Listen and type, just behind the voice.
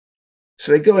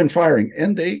So they go in firing,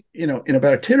 and they, in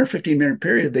about a 10 or 15-minute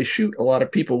period, they shoot a lot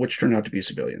of people, which turn out to be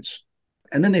civilians.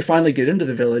 And then they finally get into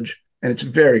the village, and it's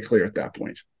very clear at that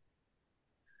point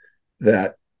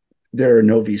that there are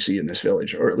no VC in this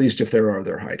village, or at least if there are,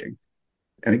 they're hiding.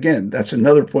 And again, that's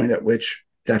another point at which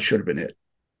that should have been it.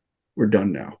 We're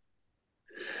done now.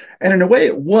 And in a way,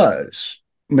 it was.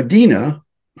 Medina,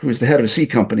 who's the head of a C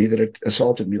company that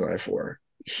assaulted My Lai for,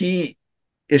 he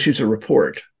issues a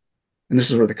report, and this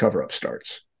is where the cover-up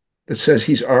starts, that says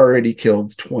he's already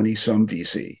killed 20-some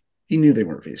VC. He knew they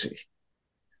weren't VC.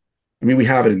 I mean, we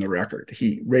have it in the record.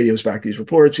 He radios back these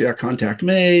reports. Yeah, contact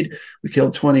made. We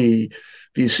killed 20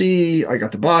 VC. I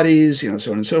got the bodies,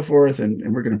 so on and so forth,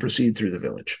 and we're going to proceed through the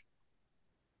village.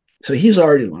 So he's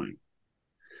already lying.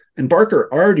 And Barker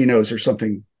already knows there's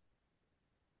something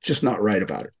just not right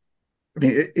about it. I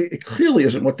mean, it clearly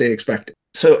isn't what they expected.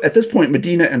 So at this point,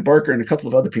 Medina and Barker and a couple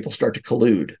of other people start to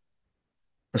collude,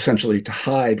 essentially to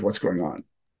hide what's going on.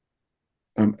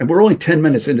 And we're only 10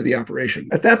 minutes into the operation.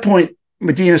 At that point,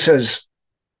 Medina says,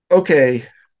 okay,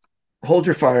 hold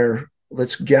your fire.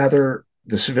 Let's gather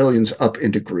the civilians up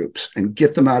into groups and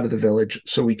get them out of the village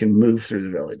so we can move through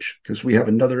the village, because we have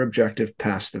another objective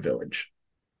past the village.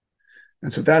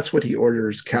 And so that's what he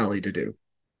orders Callie to do.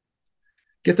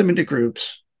 Get them into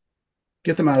groups,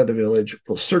 get them out of the village.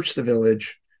 We'll search the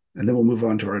village, and then we'll move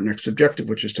on to our next objective,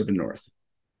 which is to the north.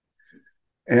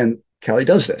 And Callie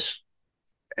does this.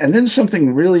 And then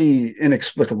something really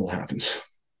inexplicable happens.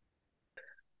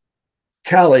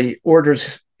 Callie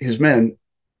orders his men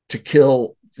to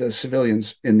kill the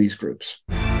civilians in these groups.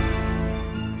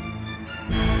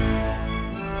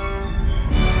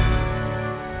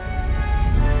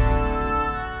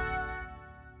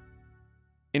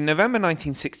 In November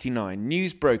 1969,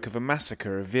 news broke of a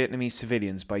massacre of Vietnamese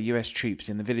civilians by US troops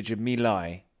in the village of My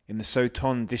Lai in the So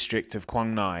Ton district of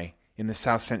Quang Ngai in the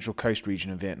south-central coast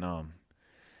region of Vietnam.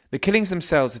 The killings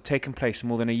themselves had taken place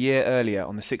more than a year earlier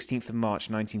on the 16th of March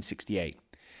 1968.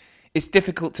 It's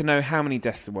difficult to know how many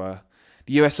deaths there were.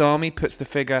 The US Army puts the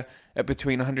figure at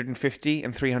between 150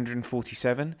 and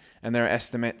 347, and there are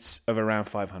estimates of around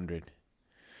 500.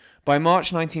 By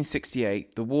March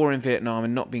 1968, the war in Vietnam had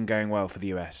not been going well for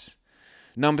the US.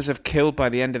 Numbers of killed by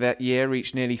the end of that year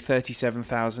reached nearly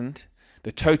 37,000.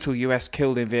 The total US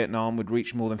killed in Vietnam would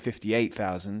reach more than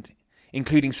 58,000.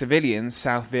 Including civilians,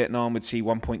 South Vietnam would see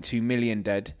 1.2 million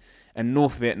dead, and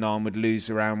North Vietnam would lose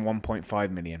around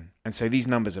 1.5 million. And so these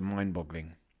numbers are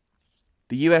mind-boggling.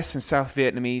 The US and South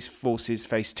Vietnamese forces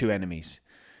faced two enemies.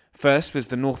 First was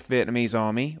the North Vietnamese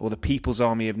Army, or the People's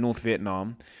Army of North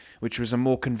Vietnam, which was a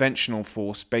more conventional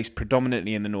force based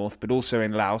predominantly in the north, but also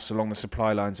in Laos along the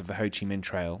supply lines of the Ho Chi Minh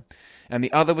Trail. And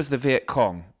the other was the Viet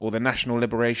Cong, or the National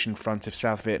Liberation Front of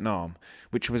South Vietnam,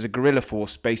 which was a guerrilla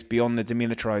force based beyond the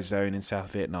demilitarized zone in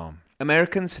South Vietnam.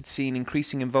 Americans had seen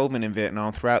increasing involvement in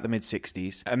Vietnam throughout the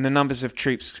mid-60s, and the numbers of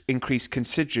troops increased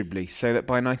considerably, so that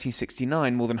by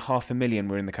 1969 more than 500,000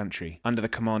 were in the country, under the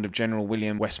command of General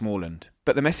William Westmoreland.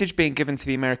 But the message being given to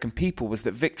the American people was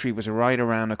that victory was right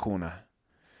around the corner.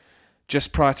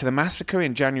 Just prior to the massacre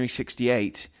in January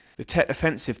 1968, the Tet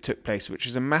Offensive took place, which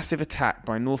was a massive attack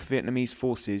by North Vietnamese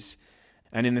forces,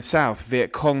 and in the south,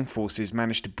 Viet Cong forces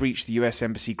managed to breach the US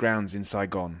Embassy grounds in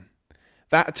Saigon.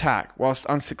 That attack, whilst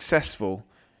unsuccessful,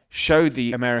 showed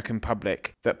the American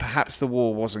public that perhaps the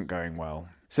war wasn't going well.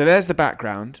 So there's the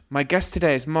background. My guest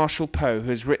today is Marshall Poe, who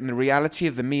has written The Reality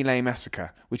of the My Lai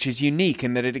Massacre, which is unique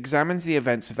in that it examines the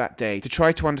events of that day to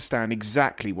try to understand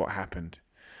exactly what happened.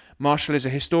 Marshall is a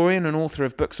historian and author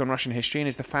of books on Russian history and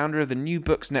is the founder of the New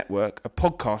Books Network, a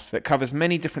podcast that covers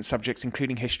many different subjects,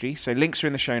 including history, so links are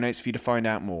in the show notes for you to find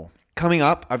out more. Coming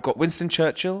up, I've got Winston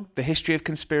Churchill, the history of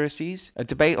conspiracies, a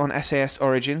debate on SAS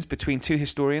origins between two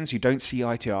historians who don't see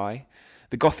eye to eye,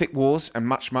 the Gothic Wars, and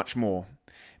much, much more.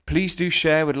 Please do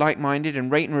share with like-minded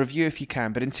and rate and review if you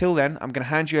can, but until then, I'm going to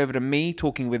hand you over to me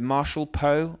talking with Marshall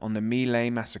Poe on the My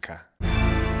Lai Massacre.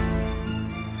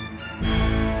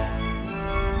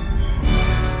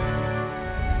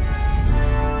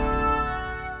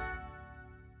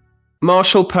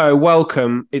 Marshall Poe,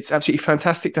 welcome. It's absolutely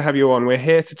fantastic to have you on. We're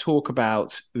here to talk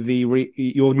about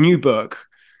your new book,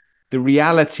 The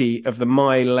Reality of the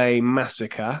My Lai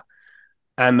Massacre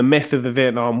and the Myth of the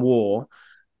Vietnam War.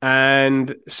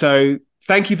 And so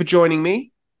thank you for joining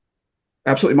me.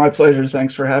 Absolutely my pleasure.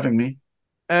 Thanks for having me.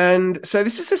 And so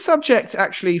this is a subject,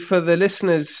 actually, for the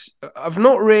listeners. I've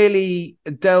not really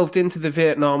delved into the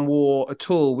Vietnam War at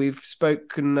all. We've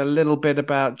spoken a little bit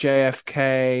about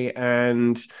JFK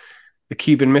and the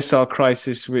Cuban Missile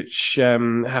Crisis, which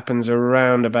happens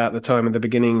around about the time of the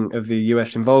beginning of the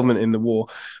US involvement in the war.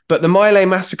 But the My Lai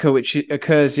Massacre, which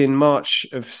occurs in March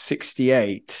of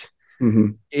 68,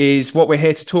 is what we're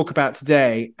here to talk about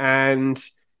today. And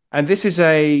this is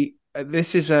an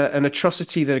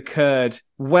atrocity that occurred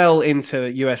well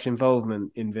into US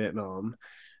involvement in Vietnam.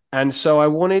 And so I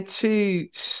wanted to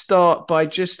start by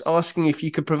just asking if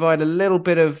you could provide a little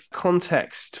bit of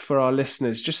context for our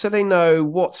listeners, just so they know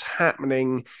what's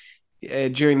happening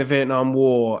during the Vietnam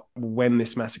War when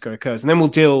this massacre occurs. And then we'll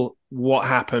deal what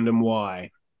happened and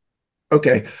why.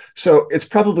 Okay, so it's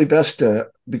probably best to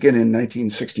begin in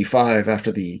 1965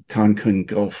 after the Tonkin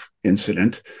Gulf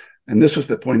incident. And this was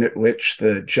the point at which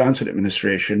the Johnson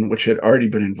administration, which had already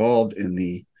been involved in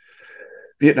the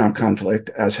Vietnam conflict,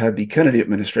 as had the Kennedy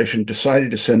administration, decided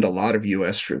to send a lot of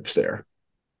U.S. troops there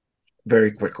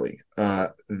very quickly.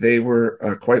 They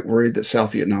were quite worried that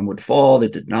South Vietnam would fall. They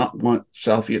did not want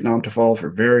South Vietnam to fall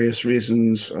for various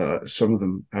reasons, some of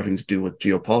them having to do with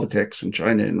geopolitics and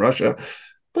China and Russia,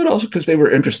 but also because they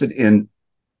were interested in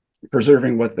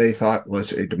preserving what they thought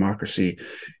was a democracy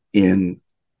in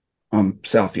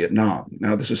South Vietnam.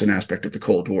 Now, this is an aspect of the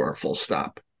Cold War, full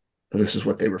stop. This is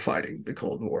what they were fighting, the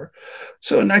Cold War.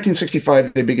 So in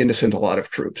 1965, they begin to send a lot of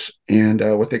troops. And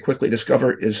what they quickly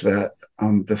discover is that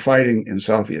the fighting in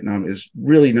South Vietnam is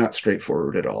really not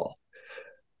straightforward at all.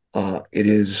 It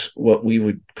is what we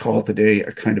would call today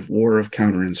a kind of war of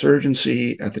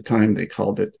counterinsurgency. At the time, they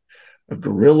called it a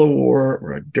guerrilla war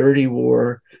or a dirty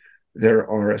war. There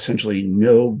are essentially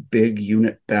no big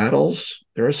unit battles.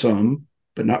 There are some,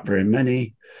 but not very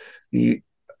many. The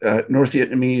North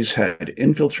Vietnamese had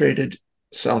infiltrated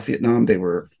South Vietnam. They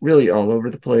were really all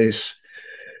over the place.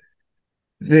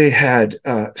 They had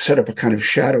set up a kind of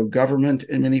shadow government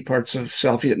in many parts of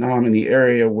South Vietnam, in the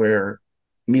area where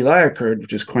My Lai occurred,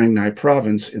 which is Quang Ngai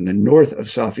province in the north of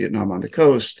South Vietnam on the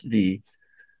coast. The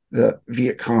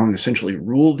Viet Cong essentially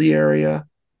ruled the area.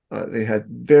 They had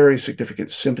very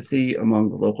significant sympathy among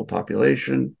the local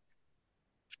population.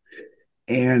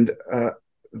 And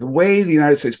the way the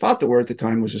United States fought the war at the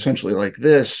time was essentially like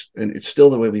this, and it's still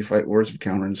the way we fight wars of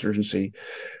counterinsurgency.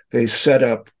 They set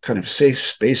up kind of safe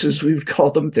spaces, we would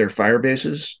call them. They're fire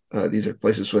bases. These are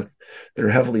places that are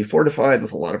heavily fortified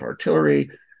with a lot of artillery,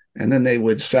 and then they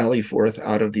would sally forth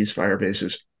out of these fire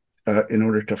bases in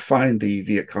order to find the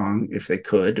Viet Cong if they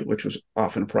could, which was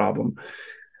often a problem,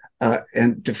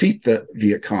 and defeat the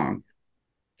Viet Cong.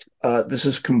 This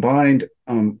is combined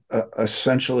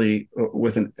essentially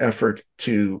with an effort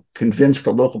to convince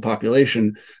the local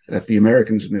population that the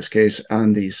Americans, in this case,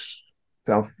 on these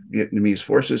South Vietnamese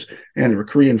forces, and there were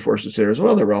Korean forces there as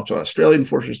well. There were also Australian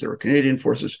forces, there were Canadian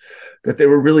forces, that they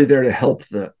were really there to help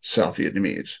the South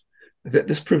Vietnamese.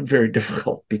 This proved very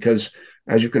difficult because,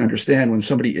 as you can understand, when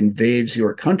somebody invades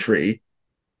your country,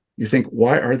 you think,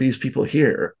 why are these people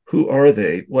here? Who are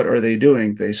they? What are they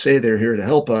doing? They say they're here to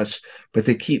help us, but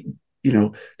they keep,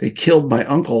 they killed my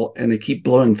uncle and they keep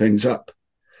blowing things up.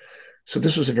 So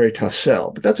this was a very tough sell,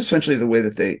 but that's essentially the way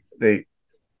that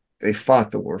they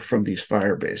fought the war, from these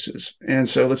fire bases. And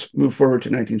so let's move forward to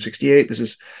 1968. This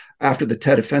is after the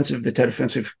Tet Offensive. The Tet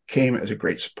Offensive came as a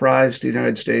great surprise to the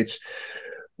United States.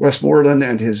 Westmoreland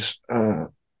and his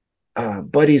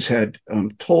buddies had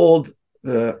told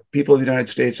the people of the United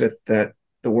States that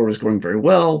the war was going very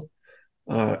well.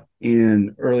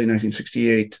 In early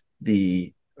 1968,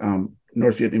 the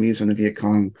North Vietnamese and the Viet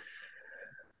Cong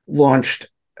launched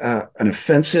an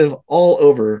offensive all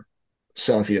over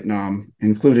South Vietnam,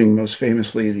 including most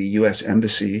famously the U.S.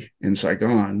 Embassy in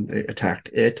Saigon. They attacked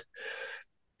it.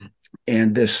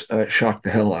 And this shocked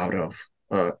the hell out of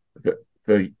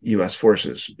the U.S.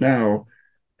 forces. Now,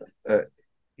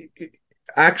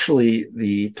 actually,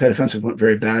 the Tet Offensive went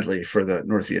very badly for the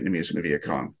North Vietnamese and the Viet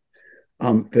Cong.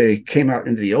 They came out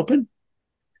into the open,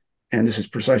 and this is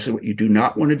precisely what you do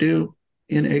not want to do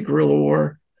in a guerrilla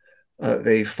war.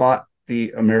 They fought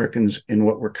the Americans in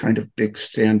what were kind of big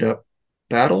stand-up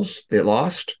battles. They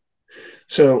lost.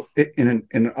 So in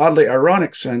an oddly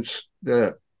ironic sense,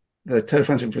 the Tet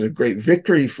Offensive was a great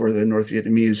victory for the North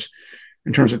Vietnamese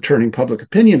in terms of turning public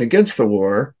opinion against the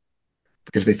war,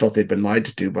 because they felt they'd been lied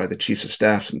to by the chiefs of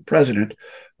staffs and the president.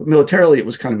 But militarily, it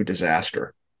was kind of a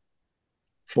disaster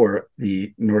for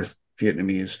the North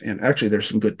Vietnamese. And actually, there's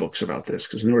some good books about this,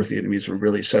 because the North Vietnamese were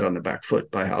really set on the back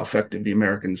foot by how effective the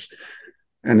Americans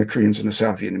and the Koreans and the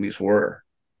South Vietnamese were.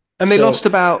 And they lost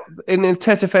about, in the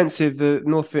Tet Offensive, the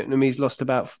North Vietnamese lost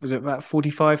about, was it about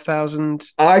 45,000?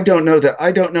 I don't know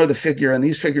the figure, and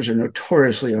these figures are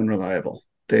notoriously unreliable.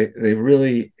 They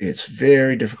really, it's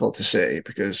very difficult to say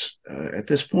because at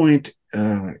this point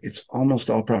it's almost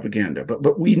all propaganda.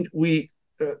 But we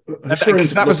historians Because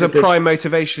have that was looked a at this. prime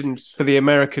motivation for the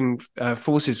American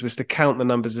forces, was to count the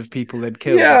numbers of people they'd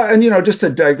killed. Yeah, and just to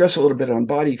digress a little bit on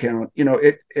body count,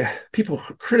 people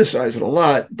criticize it a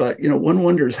lot, but one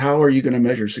wonders, how are you going to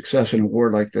measure success in a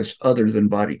war like this other than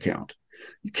body count?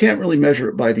 You can't really measure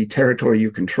it by the territory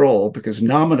you control because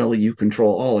nominally you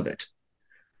control all of it,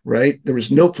 right? There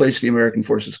was no place the American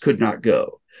forces could not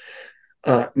go.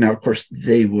 Now, of course,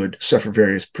 they would suffer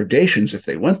various predations if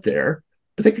they went there,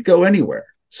 but they could go anywhere.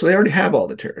 So they already have all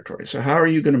the territory. So how are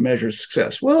you going to measure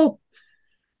success? Well,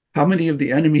 how many of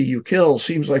the enemy you kill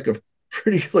seems like a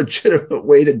pretty legitimate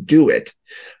way to do it,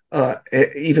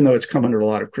 even though it's come under a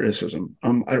lot of criticism. I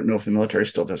don't know if the military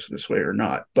still does it this way or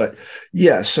not, but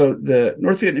yeah. So the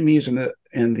North Vietnamese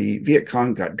and the Viet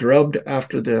Cong got drubbed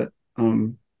after the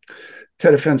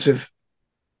Tet Offensive,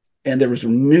 and there was a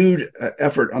renewed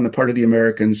effort on the part of the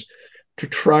Americans to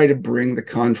try to bring the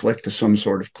conflict to some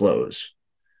sort of close.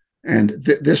 And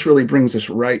this really brings us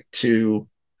right to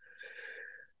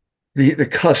the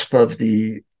cusp of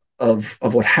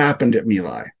what happened at My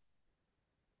Lai.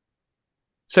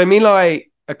 So My Lai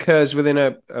occurs within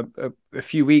a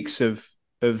few weeks of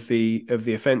the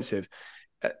offensive.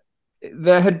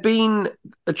 There had been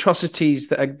atrocities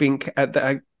that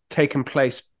had taken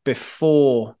place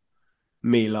before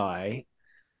My Lai,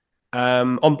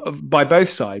 by both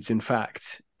sides, in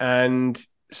fact. And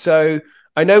so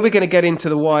I know we're going to get into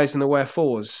the whys and the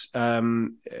wherefores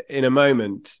in a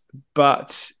moment,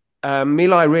 but My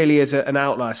Lai really is an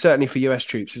outlier, certainly for US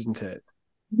troops, isn't it?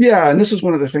 Yeah, and this is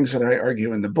one of the things that I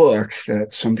argue in the book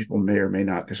that some people may or may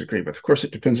not disagree with. Of course,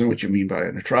 it depends on what you mean by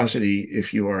an atrocity.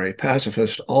 If you are a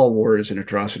pacifist, all war is an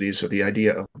atrocity. So the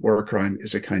idea of war crime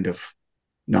is a kind of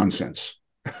nonsense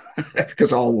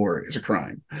because all war is a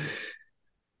crime.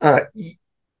 Uh,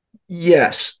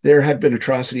 yes, there had been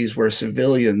atrocities where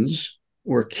civilians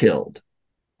were killed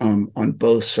on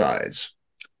both sides.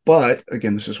 But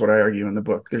again, this is what I argue in the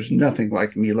book. There's nothing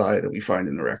like My Lai that we find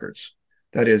in the records.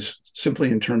 That is simply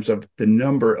in terms of the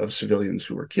number of civilians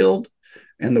who were killed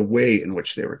and the way in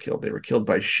which they were killed. They were killed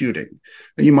by shooting.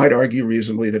 And you might argue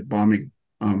reasonably that bombing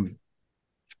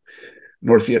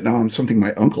North Vietnam, something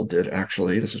my uncle did,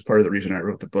 actually. This is part of the reason I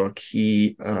wrote the book.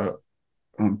 He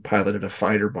piloted a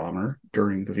fighter bomber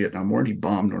during the Vietnam War, and he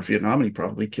bombed North Vietnam, and he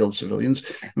probably killed civilians.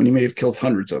 I mean, he may have killed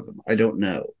hundreds of them. I don't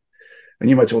know. And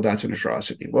you might say, well, that's an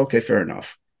atrocity. Well, okay, fair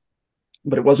enough.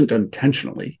 But it wasn't done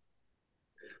intentionally.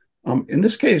 In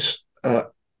this case, it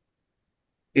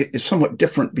is somewhat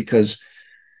different because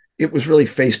it was really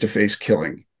face-to-face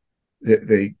killing.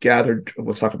 They gathered,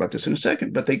 we'll talk about this in a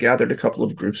second, but they gathered a couple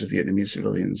of groups of Vietnamese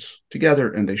civilians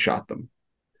together and they shot them.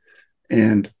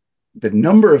 And the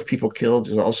number of people killed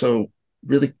is also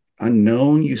really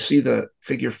unknown. You see the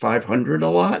figure 500 a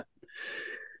lot.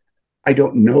 I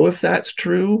don't know if that's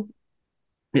true.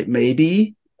 It may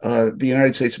be. The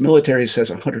United States military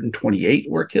says 128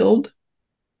 were killed.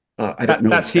 I don't know.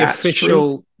 That's the official.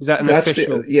 True. Is that an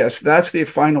official? Yes, that's the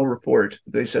final report.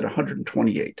 They said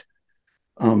 128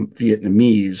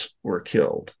 Vietnamese were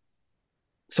killed.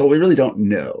 So we really don't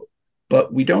know,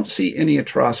 but we don't see any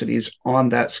atrocities on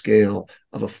that scale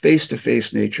of a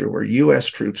face-to-face nature where U.S.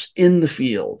 troops in the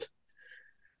field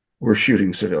were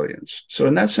shooting civilians. So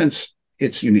in that sense,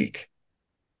 it's unique.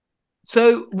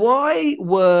 So why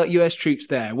were US troops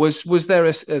there? Was there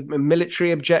a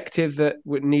military objective that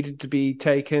needed to be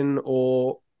taken,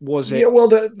 or was it? Yeah, well,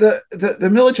 the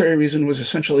military reason was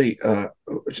essentially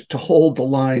to hold the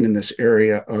line in this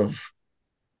area of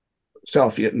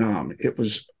South Vietnam.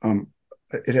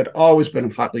 It had always been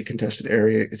a hotly contested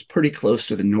area. It's pretty close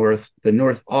to the North. The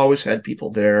North always had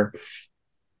people there.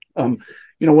 One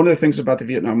of the things about the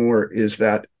Vietnam War is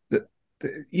that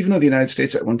even though the United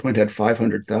States at one point had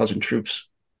 500,000 troops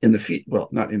in the field, well,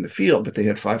 not in the field, but they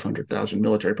had 500,000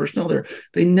 military personnel there,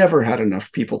 they never had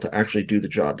enough people to actually do the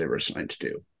job they were assigned to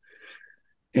do.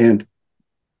 And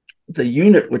the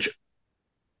unit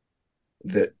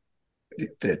that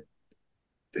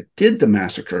did the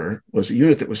massacre was a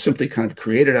unit that was simply kind of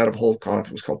created out of whole cloth.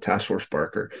 It was called Task Force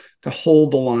Barker, to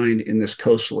hold the line in this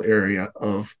coastal area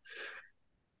of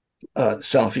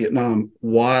South Vietnam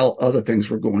while other things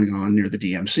were going on near the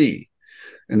DMZ.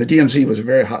 And the DMZ was a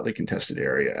very hotly contested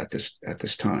area at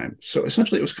this time. So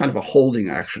essentially it was kind of a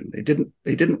holding action. They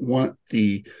didn't want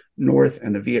the North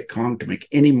and the Viet Cong to make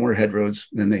any more headroads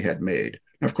than they had made.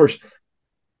 Now, of course,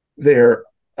 their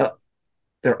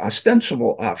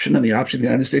ostensible option, and the option of the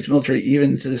United States military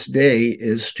even to this day,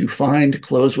 is to find,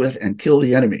 close with, and kill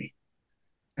the enemy.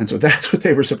 And so that's what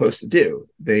they were supposed to do.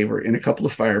 They were in a couple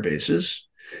of fire bases.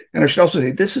 And I should also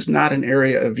say, this is not an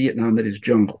area of Vietnam that is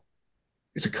jungle.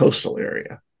 It's a coastal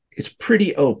area. It's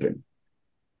pretty open,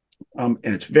 and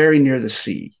it's very near the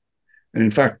sea. And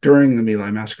in fact, during the My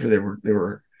Lai massacre, there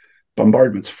were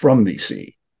bombardments from the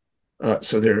sea.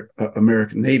 So their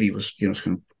American Navy was,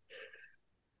 kind of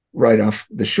right off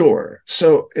the shore.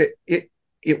 So it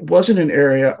wasn't an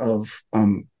area of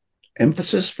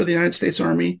emphasis for the United States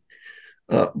Army,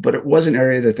 but it was an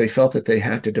area that they felt that they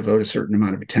had to devote a certain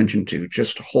amount of attention to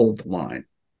just to hold the line.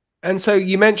 And so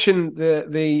you mentioned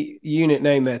the unit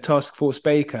name there, Task Force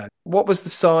Baker. What was the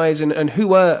size and who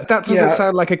were? That doesn't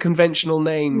sound like a conventional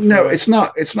name. No, it's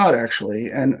not. It's not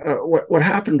actually. And what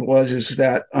happened is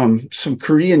that some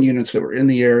Korean units that were in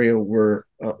the area were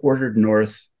ordered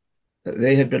north.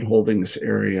 They had been holding this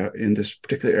area in this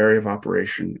particular area of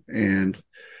operation, and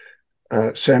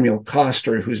Samuel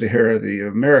Coster, who's the head of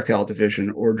the Marical division,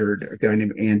 ordered a guy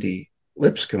named Andy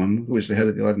Lipscomb, who was the head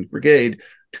of the 11th Brigade,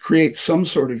 to create some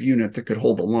sort of unit that could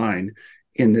hold the line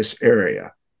in this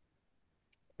area,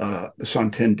 the Son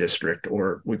district,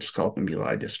 or we just call it the My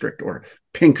Lai district, or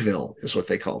Pinkville is what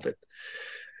they called it,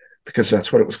 because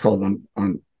that's what it was called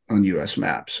on U.S.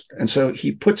 maps. And so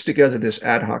he puts together this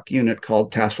ad hoc unit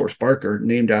called Task Force Barker,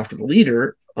 named after the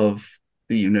leader of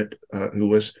the unit, who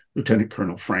was Lieutenant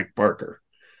Colonel Frank Barker.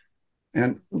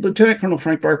 And Lieutenant Colonel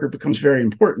Frank Barker becomes very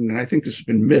important, and I think this has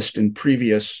been missed in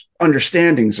previous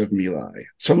understandings of My Lai,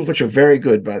 some of which are very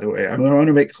good, by the way. I want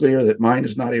to make clear that mine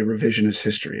is not a revisionist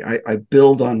history. I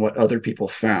build on what other people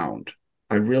found.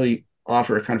 I really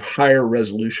offer a kind of higher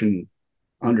resolution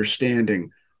understanding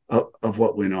of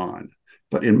what went on.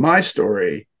 But in my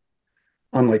story,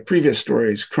 unlike previous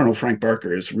stories, Colonel Frank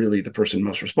Barker is really the person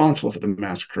most responsible for the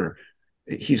massacre.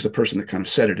 He's the person that kind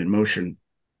of set it in motion.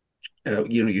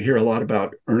 You hear a lot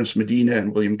about Ernest Medina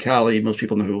and William Calley. Most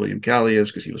people know who William Calley is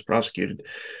because he was prosecuted.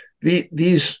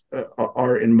 These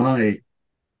are, in my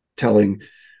telling,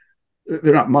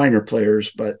 they're not minor players,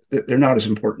 but they're not as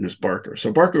important as Barker.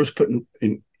 So Barker was put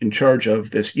in charge of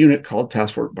this unit called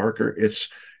Task Force Barker.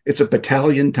 It's a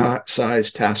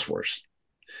battalion-sized task force,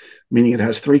 meaning it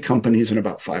has 3 companies and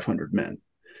about 500 men.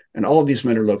 And all of these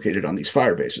men are located on these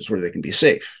fire bases where they can be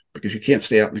safe, because you can't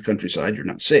stay out in the countryside. You're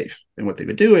not safe. And what they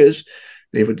would do is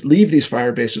they would leave these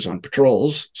fire bases on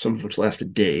patrols, some of which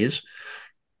lasted days,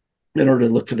 in order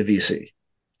to look for the VC.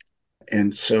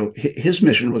 And so his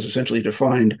mission was essentially to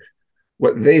find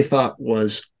what they thought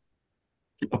was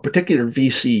a particular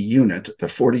VC unit, the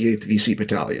 48th VC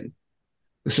Battalion.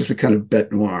 This is the kind of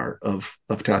bête noire of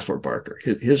Task Force Barker.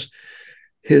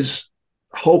 His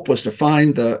hope was to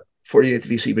find the 48th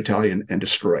VC Battalion and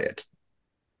destroy it.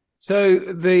 So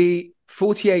the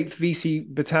 48th VC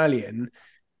Battalion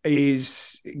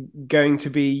is going to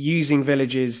be using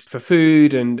villages for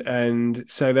food, and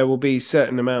so there will be a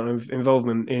certain amount of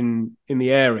involvement in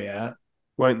the area,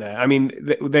 won't there? I mean,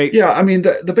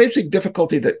 the basic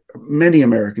difficulty that many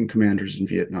American commanders in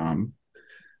Vietnam,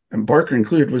 and Barker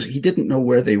included, was he didn't know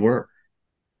where they were.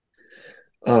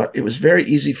 It was very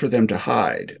easy for them to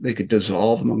hide. They could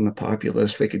dissolve among the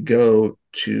populace. They could go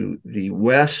to the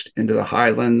west into the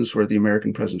highlands where the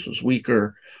American presence was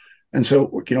weaker. And so,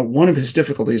 one of his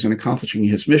difficulties in accomplishing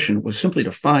his mission was simply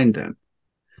to find them.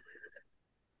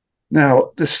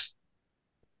 Now, this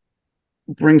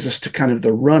brings us to kind of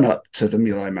the run-up to the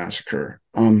My Lai massacre.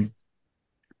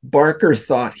 Barker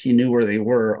thought he knew where they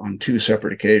were on 2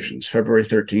 separate occasions, February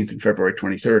 13th and February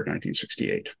 23rd,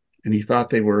 1968. And he thought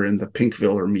they were in the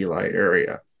Pinkville or My Lai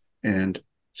area. And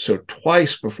so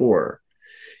twice before,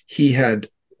 he had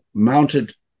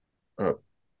mounted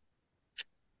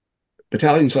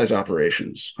battalion-sized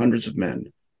operations, hundreds of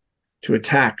men, to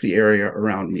attack the area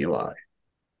around My Lai.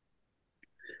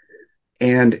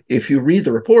 And if you read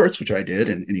the reports, which I did,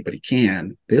 and anybody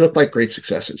can, they look like great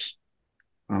successes.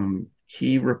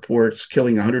 He reports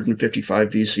killing 155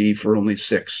 VC for only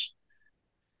 6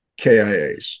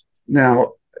 KIAs.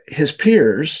 Now, his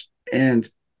peers and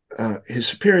his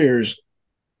superiors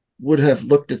would have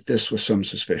looked at this with some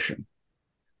suspicion,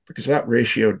 because that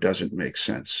ratio doesn't make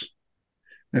sense.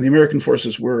 And the American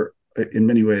forces were, in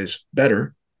many ways,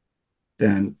 better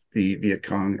than the Viet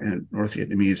Cong and North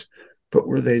Vietnamese, but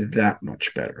were they that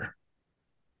much better?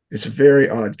 It's a very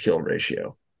odd kill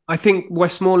ratio. I think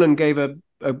Westmoreland gave a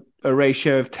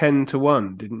ratio of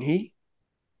 10-1, didn't he?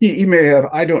 He may have,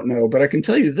 I don't know, but I can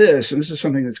tell you this, and this is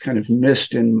something that's kind of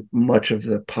missed in much of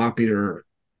the popular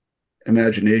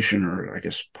imagination, or I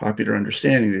guess popular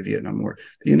understanding of the Vietnam War.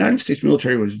 The United States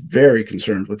military was very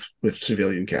concerned with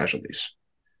civilian casualties.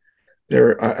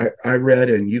 I read,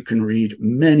 and you can read,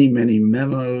 many, many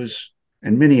memos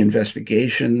and many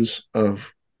investigations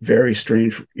of very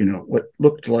strange, what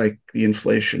looked like the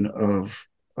inflation of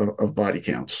of body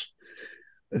counts.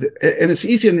 And it's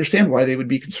easy to understand why they would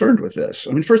be concerned with this.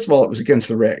 I mean, first of all, it was against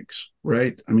the regs,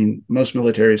 right? I mean, most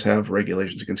militaries have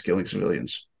regulations against killing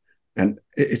civilians, and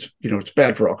it's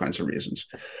bad for all kinds of reasons.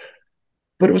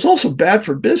 But it was also bad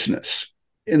for business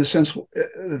in the sense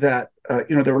that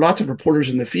there were lots of reporters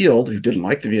in the field who didn't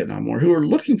like the Vietnam War who were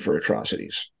looking for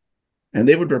atrocities, and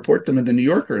they would report them in the New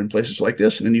Yorker and places like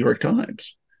this, in the New York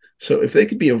Times. So if they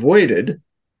could be avoided,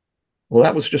 well,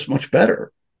 that was just much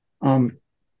better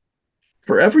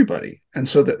for everybody. And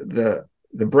so the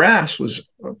brass was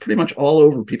pretty much all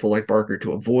over people like Barker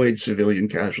to avoid civilian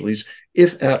casualties,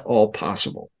 if at all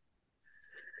possible.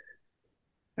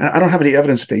 And I don't have any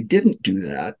evidence that they didn't do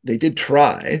that. They did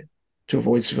try to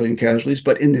avoid civilian casualties,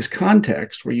 but in this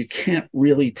context where you can't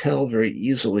really tell very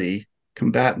easily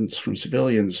combatants from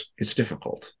civilians, it's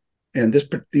difficult. And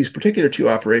these particular two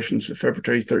operations, the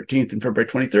February 13th and February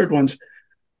 23rd ones,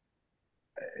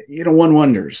 one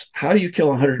wonders, how do you kill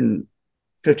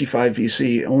 155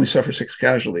 VC, only suffer 6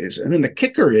 casualties? And then the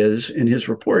kicker is, in his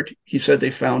report, he said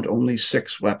they found only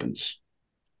 6 weapons.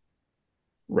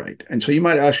 Right. And so you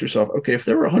might ask yourself, okay, if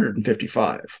there were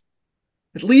 155,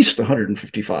 at least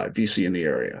 155 VC in the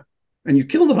area, and you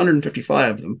killed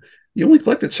 155 of them, you only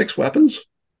collected 6 weapons?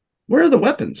 Where are the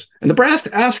weapons? And the brass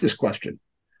asked this question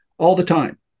all the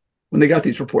time when they got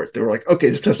these reports. They were like, okay,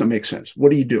 this doesn't make sense.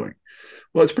 What are you doing?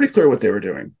 Well, it's pretty clear what they were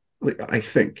doing, I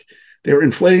think. They were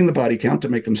inflating the body count to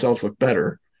make themselves look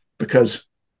better because,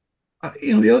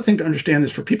 the other thing to understand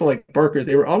is for people like Barker,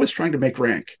 they were always trying to make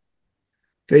rank.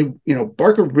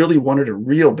 Barker really wanted a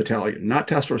real battalion, not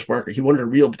Task Force Barker. He wanted a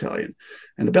real battalion.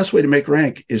 And the best way to make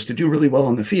rank is to do really well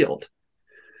on the field.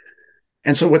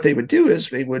 And so what they would do is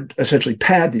they would essentially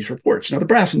pad these reports. Now, the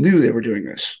brass knew they were doing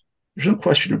this. There's no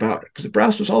question about it because the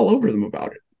brass was all over them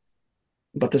about it.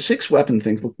 But the 6 weapon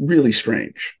things look really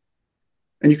strange.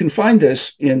 And you can find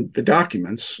this in the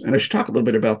documents. And I should talk a little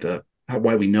bit about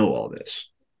why we know all this.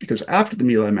 Because after the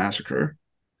My Lai Massacre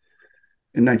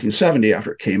in 1970,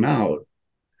 after it came out,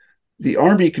 the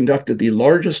Army conducted the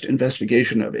largest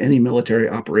investigation of any military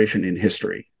operation in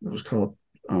history. It was called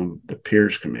the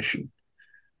Peers Commission.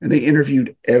 And they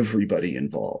interviewed everybody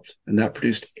involved. And that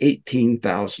produced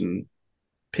 18,000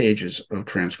 pages of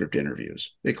transcript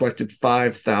interviews. They collected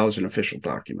 5,000 official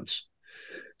documents.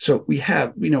 So we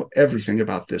know everything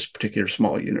about this particular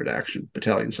small unit action,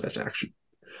 battalion-sized action.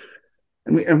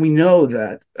 And we know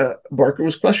that Barker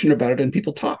was questioned about it and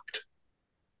people talked.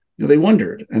 They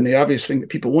wondered. And the obvious thing that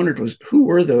people wondered was, who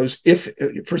were those?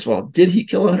 First of all, did he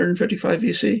kill 155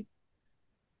 VC?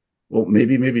 Well,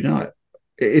 maybe not.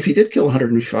 If he did kill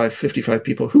 155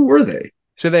 people, who were they?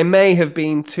 So there may have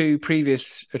been 2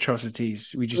 previous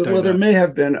atrocities. We just don't know. There may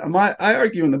have been. I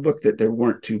argue in the book that there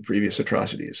weren't 2 previous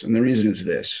atrocities. And the reason is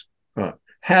this.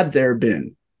 Had there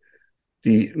been,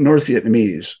 the North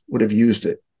Vietnamese would have used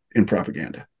it in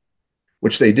propaganda,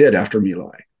 which they did after My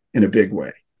Lai in a big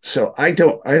way. So I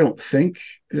don't think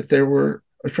that there were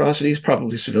atrocities.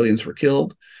 Probably civilians were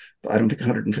killed, but I don't think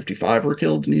 155 were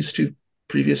killed in these 2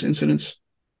 previous incidents.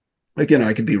 Again,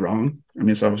 I could be wrong. I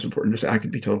mean, it's always important to say I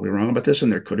could be totally wrong about this,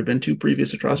 and there could have been 2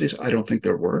 previous atrocities. I don't think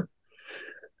there were.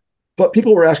 But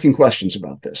people were asking questions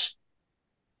about this.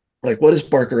 Like, what is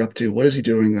Barker up to? What is he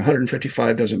doing? The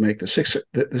 155 doesn't make the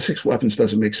 6 weapons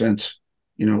doesn't make sense.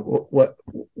 What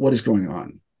is going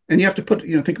on? And you have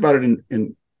to think about it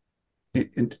in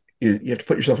you have to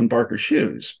put yourself in Barker's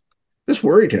shoes. This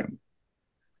worried him.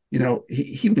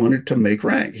 He wanted to make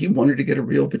rank. He wanted to get a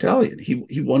real battalion.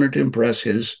 He wanted to impress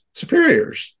his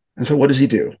superiors. And so what does he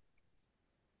do?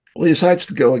 Well, he decides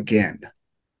to go again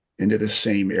into the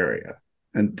same area.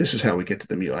 And this is how we get to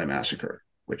the My Lai Massacre,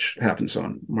 which happens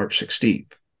on March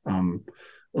 16th,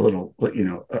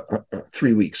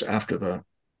 3 weeks after the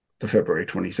February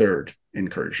 23rd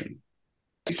incursion.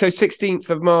 So 16th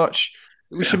of March,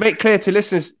 we should make clear to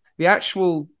listeners, the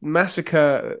actual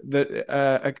massacre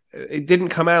that it didn't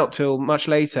come out till much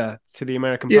later to the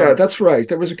American public. Yeah, that's right.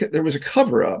 There was a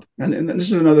cover up, and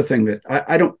this is another thing that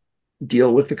I don't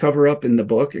deal with the cover up in the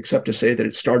book, except to say that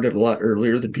it started a lot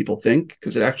earlier than people think,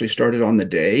 because it actually started on the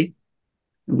day,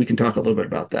 and we can talk a little bit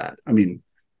about that. I mean,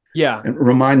 yeah, and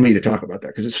remind me to talk about that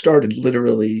because it started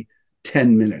literally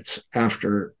 10 minutes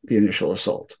after the initial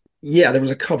assault. Yeah, there was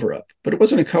a cover-up, but it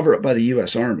wasn't a cover-up by the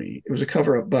U.S. Army. It was a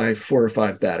cover-up by 4 or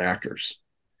 5 bad actors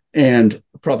and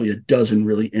probably a dozen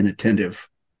really inattentive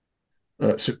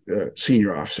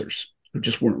senior officers who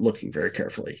just weren't looking very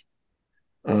carefully.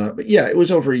 But yeah, it was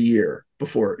over a year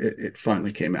before it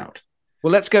finally came out.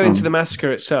 Well, let's go into the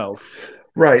massacre itself.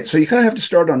 Right. So you kind of have to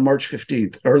start on March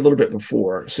 15th or a little bit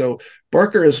before. So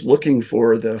Barker is looking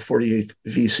for the 48th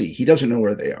VC. He doesn't know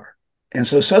where they are. And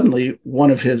so suddenly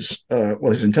one of his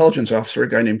intelligence officer, a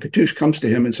guy named Katush, comes to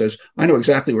him and says, I know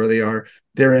exactly where they are.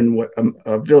 They're in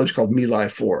a village called My Lai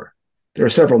 4. There are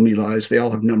several My Lais. They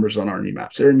all have numbers on army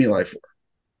maps. They're in My Lai 4.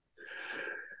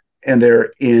 And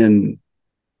they're in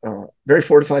very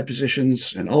fortified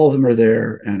positions, and all of them are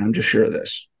there, and I'm just sure of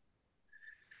this.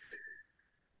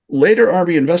 Later,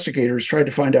 Army investigators tried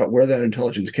to find out where that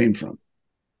intelligence came from,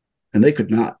 and they could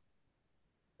not.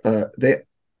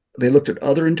 They looked at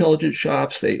other intelligence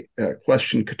shops. They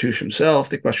questioned Katush himself.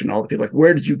 They questioned all the people, like,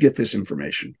 where did you get this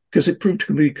information? Because it proved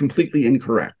to be completely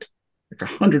incorrect, like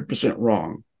 100%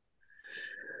 wrong.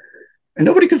 And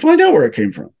nobody could find out where it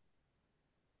came from.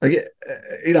 Like,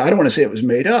 I don't want to say it was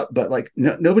made up, but like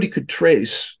nobody could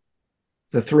trace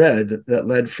the thread that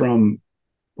led from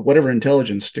whatever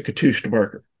intelligence to Katush to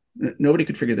Barker. Nobody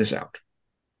could figure this out.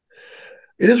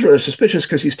 It is really suspicious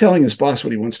because he's telling his boss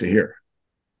what he wants to hear,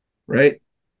 right?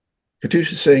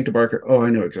 Katush is saying to Barker, oh, I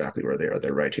know exactly where they are.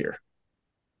 They're right here.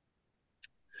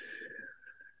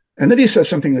 And then he says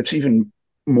something that's even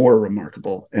more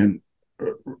remarkable and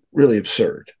really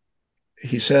absurd.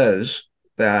 He says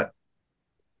that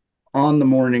on the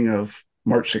morning of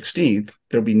March 16th,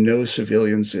 there'll be no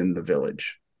civilians in the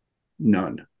village.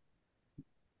 None.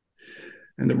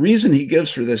 And the reason he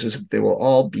gives for this is that they will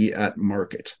all be at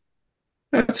market.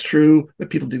 That's true that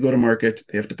people do go to market.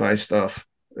 They have to buy stuff.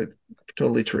 It's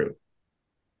totally true.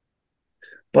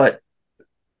 But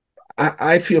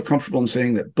I feel comfortable in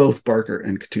saying that both Barker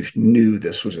and Katush knew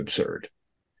this was absurd.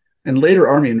 And later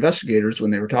Army investigators,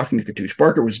 when they were talking to Katush,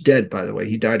 Barker was dead, by the way.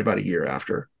 He died about a year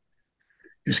after.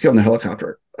 He was killed in a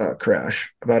helicopter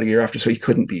crash about a year after, so he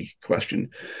couldn't be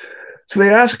questioned. So they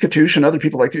asked Katush and other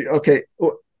people, like, okay,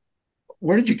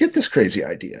 where did you get this crazy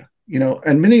idea?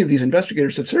 And many of these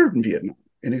investigators had served in Vietnam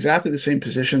in exactly the same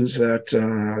positions that,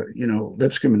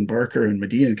 Lipscomb and Barker and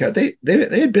Medina and Cat, they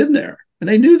had been there, and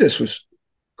they knew this was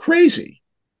crazy,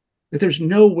 that there's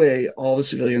no way all the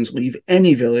civilians leave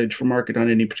any village for market on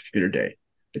any particular day.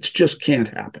 It just can't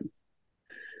happen.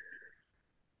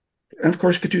 And of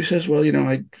course, Katush says, well,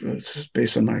 it's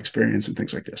based on my experience and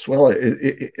things like this. Well,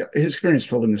 his experience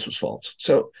told him this was false.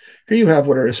 So here you have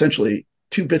what are essentially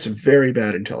two bits of very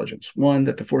bad intelligence. One,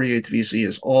 that the 48th VC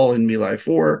is all in My Lai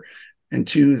 4, and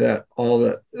two, that all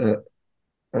the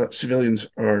civilians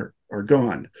are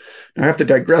gone. Now, I have to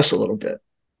digress a little bit.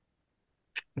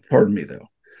 Pardon me, though.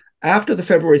 After the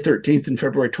February 13th and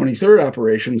February 23rd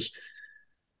operations,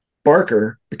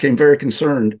 Barker became very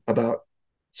concerned about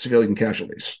civilian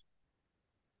casualties.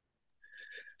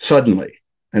 Suddenly,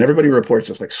 and everybody reports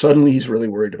this, like suddenly he's really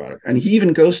worried about it. And he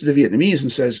even goes to the Vietnamese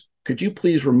and says, could you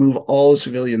please remove all the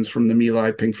civilians from the My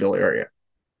Lai Pinkville area?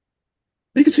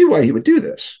 You can see why he would do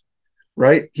this,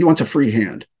 right? He wants a free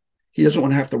hand. He doesn't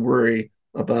want to have to worry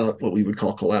about what we would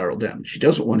call collateral damage. He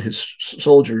doesn't want his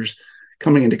soldiers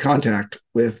coming into contact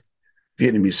with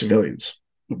Vietnamese civilians.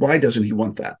 Why doesn't he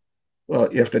want that?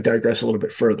 Well, you have to digress a little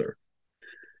bit further.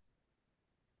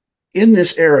 In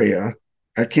this area,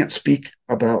 I can't speak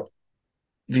about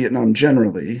Vietnam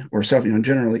generally or South Vietnam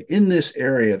generally. In this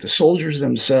area, the soldiers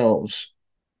themselves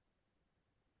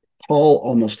call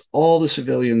almost all the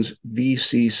civilians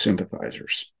VC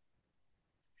sympathizers.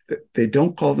 They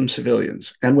don't call them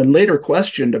civilians. And when later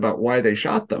questioned about why they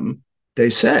shot them, they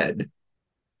said,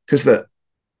 because the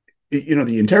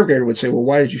interrogator would say, well,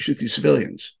 why did you shoot these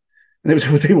civilians? And they would say,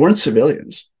 well, they weren't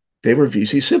civilians. They were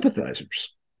VC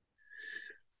sympathizers.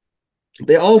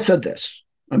 They all said this.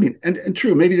 I mean, and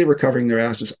true, maybe they were covering their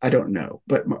asses. I don't know.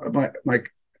 But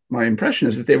my impression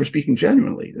is that they were speaking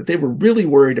genuinely, that they were really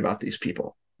worried about these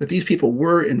people, that these people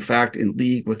were, in fact, in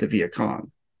league with the Viet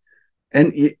Cong.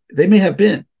 And they may have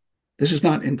been. This is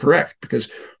not incorrect, because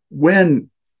when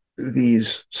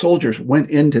these soldiers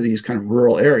went into these kind of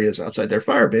rural areas outside their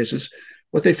fire bases,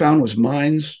 what they found was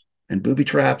mines and booby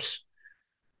traps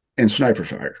and sniper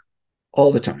fire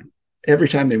all the time, every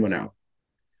time they went out.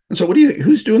 And so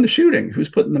who's doing the shooting? Who's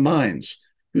putting the mines?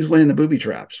 Who's laying the booby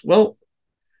traps? Well,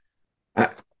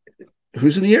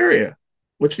 who's in the area?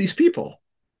 What's these people?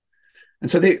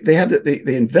 And so they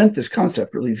invent this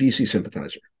concept, really, VC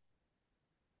sympathizer.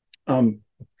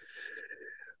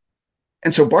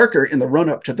 And so Barker, in the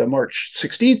run-up to the March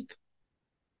 16th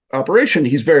operation,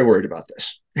 he's very worried about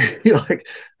this.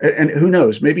 And who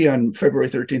knows, maybe on February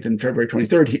 13th and February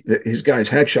 23rd, his guys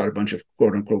had shot a bunch of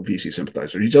quote-unquote VC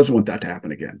sympathizers. He doesn't want that to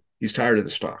happen again. He's tired of the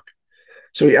stock.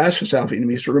 So he asked the South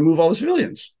Vietnamese to remove all the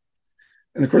civilians.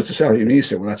 And of course, the South Vietnamese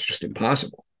said, well, that's just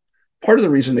impossible. Part of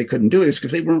the reason they couldn't do it is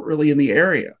because they weren't really in the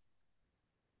area,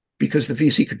 because the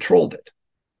VC controlled it.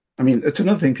 I mean, it's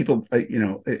another thing people,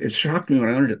 it shocked me when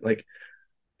I learned it. Like,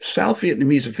 South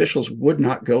Vietnamese officials would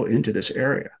not go into this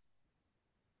area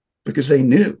because they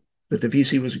knew that the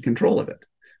VC was in control of it.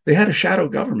 They had a shadow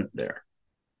government there.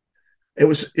 It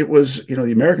was,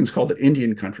 the Americans called it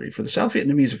Indian country. For the South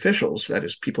Vietnamese officials, that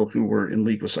is people who were in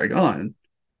league with Saigon,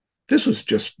 this was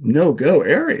just no-go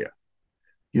area.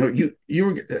 You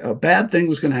were, a bad thing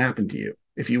was going to happen to you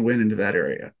if you went into that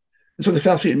area. And so the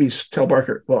South Vietnamese tell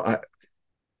Barker, well,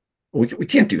 we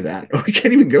can't do that. We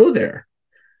can't even go there.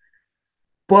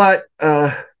 But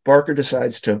Barker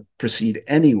decides to proceed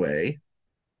anyway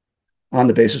on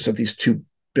the basis of these two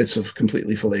bits of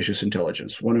completely fallacious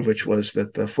intelligence, one of which was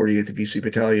that the 48th VC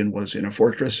Battalion was in a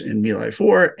fortress in My Lai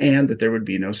 4 and that there would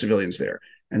be no civilians there.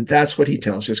 And that's what he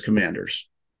tells his commanders.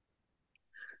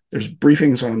 There's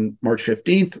briefings on March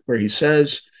 15th where he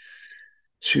says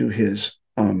to his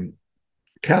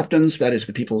captains, that is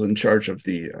the people in charge of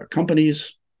the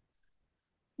companies,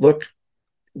 look,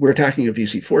 we're attacking a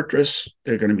VC fortress.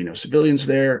 There are going to be no civilians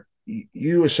there.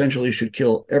 You essentially should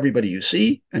kill everybody you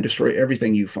see and destroy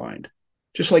everything you find,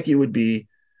 just like you would be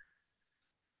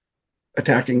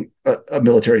attacking a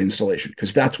military installation,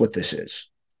 because that's what this is.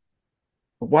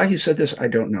 Why he said this, I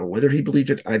don't know. Whether he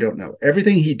believed it, I don't know.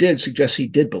 Everything he did suggests he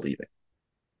did believe it.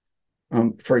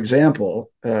 For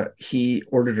example, he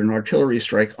ordered an artillery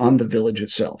strike on the village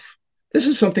itself. This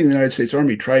is something the United States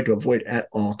Army tried to avoid at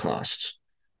all costs,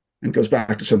 and goes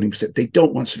back to something we said. They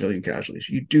don't want civilian casualties.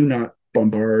 You do not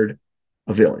bombard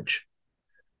a village.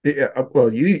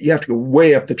 Well, you have to go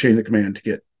way up the chain of command to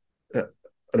get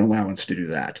an allowance to do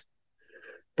that.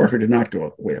 Barker did not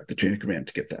go way up the chain of command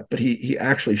to get that, but he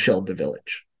actually shelled the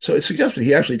village. So it suggests that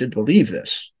he actually did believe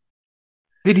this.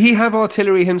 Did he have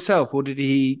artillery himself, or did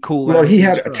he call that? Well, he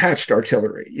had attached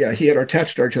artillery. Yeah, he had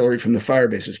attached artillery from the fire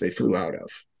bases they flew out of.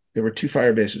 There were two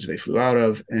fire bases they flew out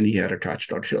of, and he had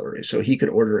attached artillery, so he could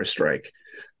order a strike.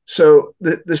 So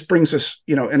this brings us,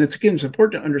 and it's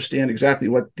important to understand exactly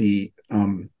what the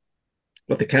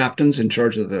captains in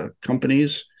charge of the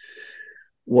companies,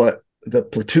 what the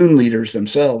platoon leaders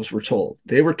themselves were told.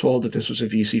 They were told that this was a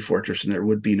VC fortress and there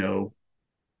would be no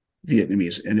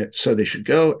Vietnamese in it, so they should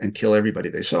go and kill everybody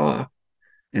they saw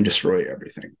and destroy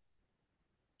everything.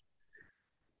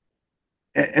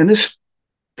 And this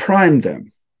primed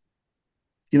them.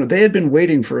 They had been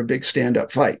waiting for a big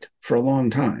stand-up fight for a long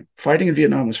time. Fighting in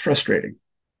Vietnam was frustrating,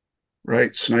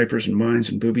 right? Snipers and mines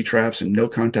and booby traps and no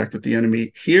contact with the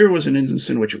enemy. Here was an instance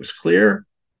in which it was clear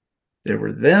there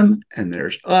were them and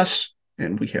there's us,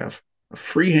 and we have a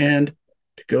free hand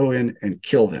to go in and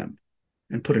kill them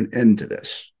and put an end to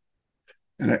this.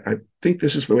 And I think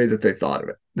this is the way that they thought of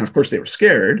it. Now, of course, they were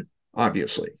scared,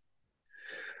 obviously,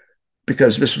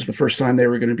 because this was the first time they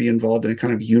were going to be involved in a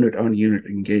kind of unit-on-unit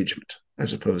engagement,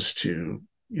 as opposed to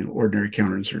ordinary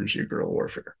counterinsurgency or guerrilla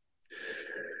warfare.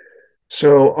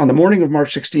 So on the morning of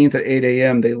March 16th at 8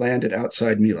 a.m., they landed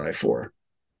outside My Lai 4.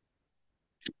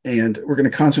 And we're going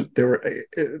to concentrate.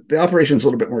 The operation is a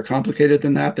little bit more complicated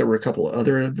than that. There were a couple of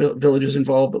other villages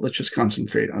involved, but let's just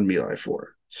concentrate on My Lai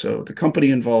 4. So the company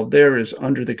involved there is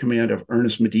under the command of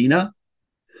Ernest Medina.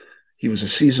 He was a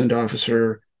seasoned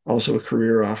officer, also a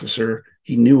career officer.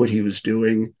 He knew what he was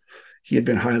doing. He had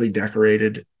been highly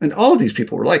decorated. And all of these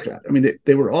people were like that. I mean,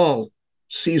 they were all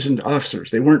seasoned officers.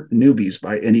 They weren't newbies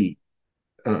by any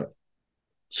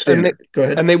standard. Go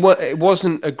ahead. And it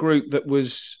wasn't a group that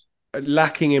was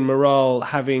lacking in morale,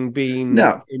 having been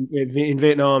in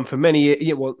Vietnam for many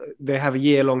years. Well, they have a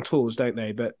year-long tours, don't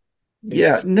they? But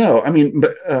no. I mean,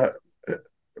 but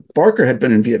Barker had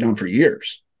been in Vietnam for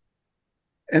years.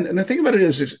 And the thing about it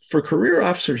is for career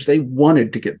officers, they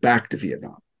wanted to get back to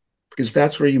Vietnam because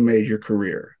that's where you made your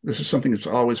career. This is something that's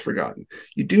always forgotten.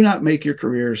 You do not make your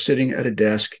career sitting at a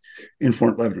desk in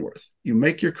Fort Leavenworth. You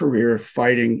make your career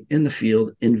fighting in the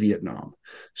field in Vietnam.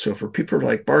 So for people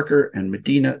like Barker and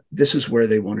Medina, this is where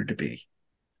they wanted to be,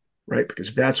 right?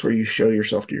 Because that's where you show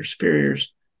yourself to your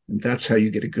superiors, and that's how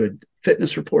you get a good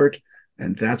fitness report,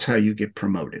 and that's how you get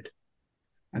promoted.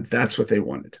 And that's what they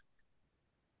wanted.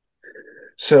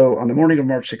 So on the morning of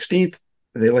March 16th,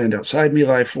 they land outside My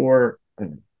Lai 4.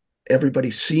 Everybody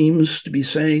seems to be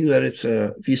saying that it's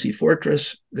a VC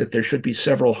fortress, that there should be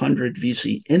several hundred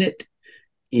VC in it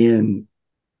in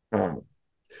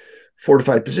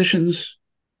fortified positions.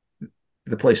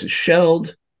 The place is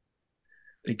shelled.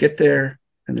 They get there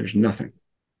and there's nothing.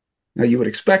 Now you would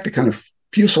expect a kind of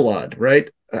fusillade, right,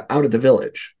 out of the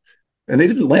village. And they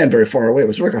didn't land very far away. It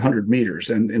was like 100 meters.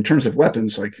 And in terms of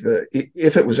weapons,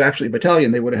 if it was actually a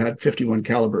battalion, they would have had 51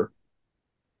 caliber,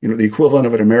 the equivalent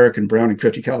of an American Browning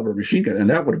 50 caliber machine gun. And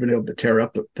that would have been able to tear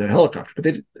up the helicopter. But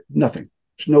they did nothing.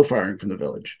 There's no firing from the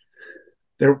village.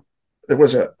 There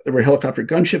were helicopter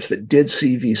gunships that did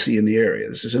see VC in the area.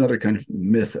 This is another kind of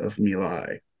myth of My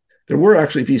Lai. There were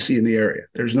actually VC in the area.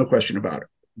 There's no question about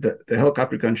it. The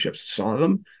helicopter gunships saw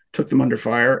them, took them under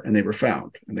fire, and they were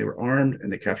found. And they were armed, and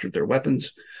they captured their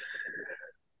weapons.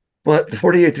 But the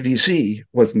 48th VC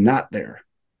was not there,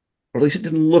 or at least it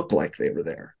didn't look like they were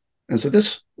there. And so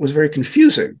this was very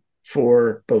confusing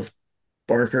for both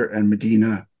Barker and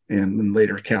Medina and then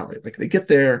later Cali. Like they get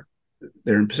there,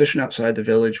 they're in position outside the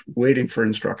village, waiting for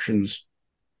instructions,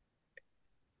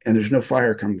 and there's no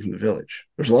fire coming from the village.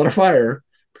 There's a lot of fire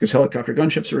because helicopter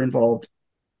gunships are involved.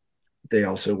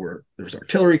 There was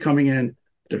artillery coming in.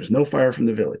 There was no fire from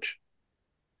the village.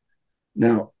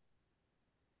 Now,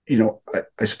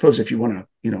 I suppose if you want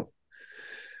to,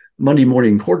 Monday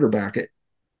morning quarterback it,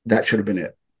 that should have been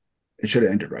it. It should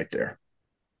have ended right there,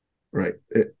 right?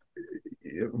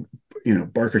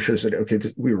 Barker should have said, okay,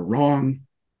 we were wrong.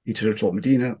 He should have told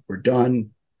Medina, we're done.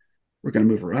 We're going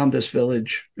to move around this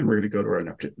village, and we're going to go to our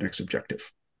next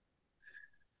objective.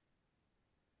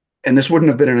 And this wouldn't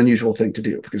have been an unusual thing to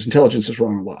do because intelligence is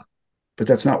wrong a lot. But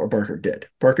that's not what Barker did.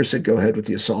 Barker said, go ahead with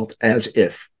the assault as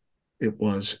if it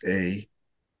was a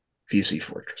VC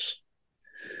fortress.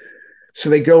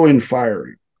 So they go in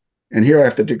firing. And here I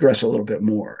have to digress a little bit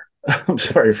more. I'm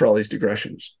sorry for all these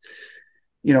digressions.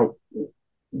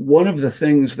 One of the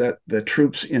things that the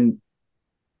troops in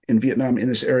Vietnam in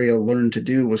this area learned to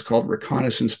do was called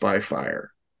reconnaissance by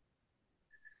fire.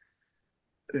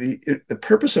 The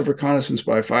purpose of reconnaissance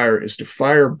by fire is to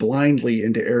fire blindly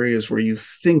into areas where you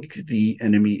think the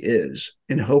enemy is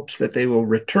in hopes that they will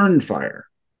return fire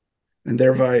and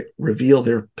thereby reveal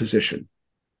their position.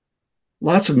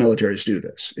 Lots of militaries do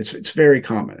this. It's very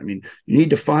common. I mean, you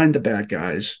need to find the bad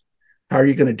guys. How are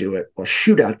you going to do it? Well,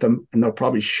 shoot at them, and they'll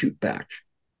probably shoot back.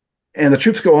 And the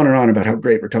troops go on and on about how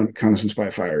great reconnaissance by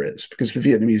fire is because the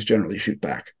Vietnamese generally shoot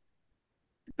back.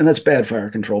 And that's bad fire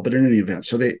control, but in any event.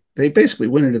 So they basically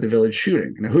went into the village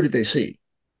shooting. Now, who did they see?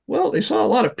 Well, they saw a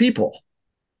lot of people.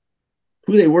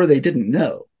 Who they were, they didn't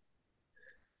know.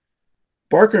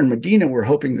 Barker and Medina were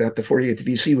hoping that the 48th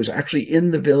VC was actually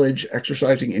in the village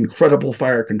exercising incredible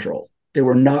fire control. They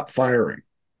were not firing.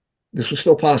 This was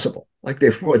still possible. Like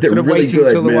they're sort of really waiting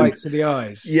good. Till the whites of the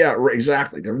eyes. Yeah,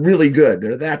 exactly. They're really good.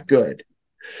 They're that good.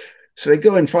 So they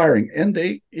go in firing, and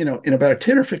they, in about a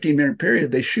 10 or 15 minute period,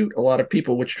 they shoot a lot of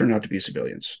people, which turn out to be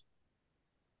civilians.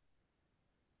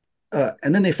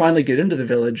 And then they finally get into the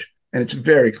village, and it's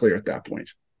very clear at that point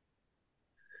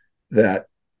that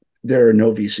there are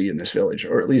no VC in this village,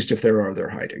 or at least if there are, they're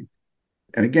hiding.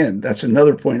 And again, that's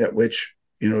another point at which,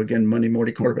 again, Monday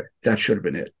morning quarterback, that should have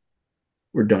been it.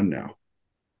 We're done now.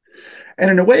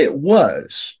 And in a way, it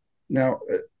was. Now,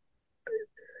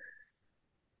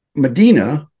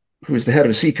 Medina, who was the head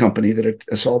of a C company that had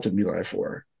assaulted My Lai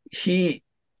 4, he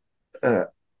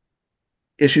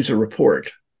issues a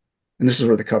report, and this is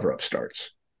where the cover-up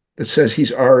starts, that says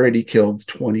he's already killed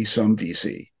 20-some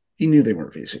VC. He knew they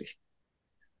weren't VC.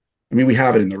 I mean, we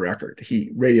have it in the record.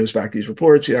 He radios back these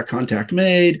reports. Yeah, contact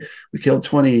made. We killed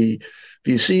 20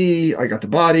 VC. I got the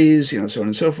bodies, so on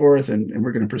and so forth, and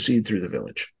we're going to proceed through the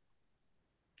village.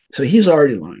 So he's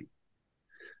already lying.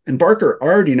 And Barker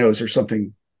already knows there's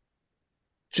something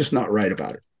just not right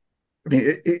about it. I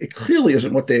mean, it clearly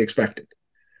isn't what they expected.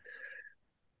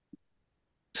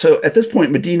 So at this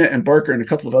point, Medina and Barker and a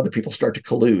couple of other people start to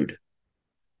collude,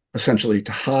 essentially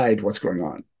to hide what's going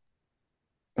on.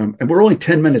 And we're only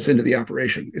 10 minutes into the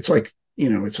operation. It's like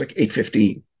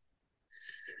 8:15.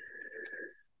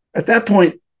 At that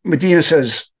point, Medina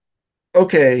says,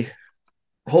 okay,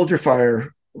 hold your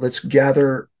fire. Let's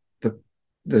gather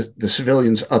the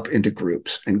civilians up into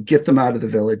groups and get them out of the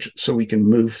village so we can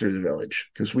move through the village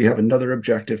because we have another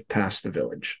objective past the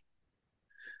village.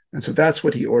 And so that's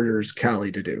what he orders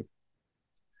Cali to do.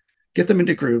 Get them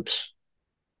into groups,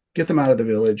 get them out of the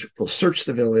village. We'll search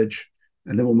the village,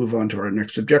 and then we'll move on to our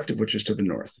next objective, which is to the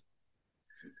north.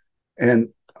 And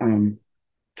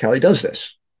Cali does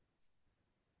this.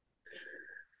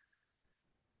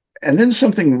 And then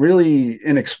something really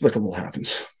inexplicable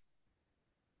happens.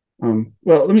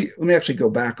 Well, let me actually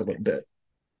go back a little bit.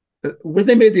 When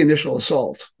they made the initial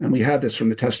assault, and we had this from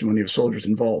the testimony of soldiers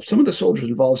involved, some of the soldiers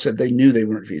involved said they knew they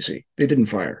weren't VC. They didn't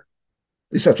fire.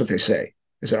 At least that's what they say.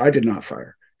 They said, I did not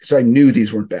fire because I knew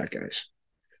these weren't bad guys.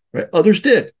 Right? Others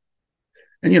did.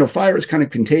 And, fire is kind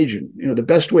of contagion. The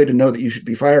best way to know that you should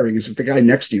be firing is if the guy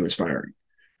next to you is firing.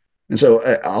 And so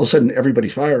all of a sudden,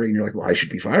 everybody's firing, and you're like, well, I should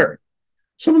be firing.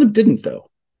 Some of them didn't, though,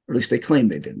 or at least they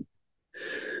claimed they didn't.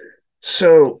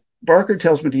 So Barker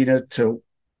tells Medina to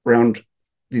round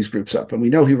these groups up, and we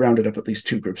know he rounded up at least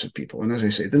 2 groups of people. And as I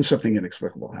say, then something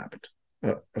inexplicable happened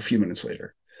a few minutes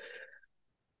later.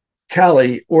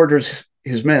 Cali orders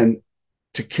his men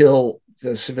to kill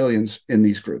the civilians in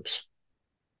these groups.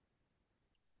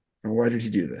 Now, why did he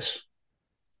do this?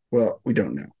 Well, we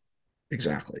don't know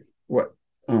exactly. What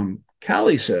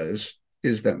Callie says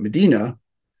is that Medina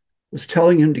was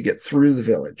telling him to get through the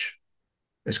village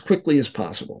as quickly as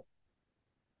possible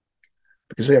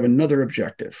because they have another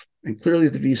objective. And clearly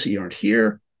the VC aren't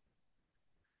here,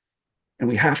 and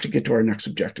we have to get to our next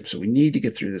objective. So we need to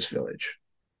get through this village.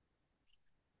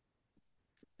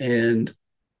 And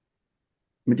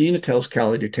Medina tells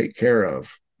Callie to take care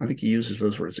of, I think he uses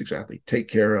those words exactly, take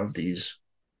care of these,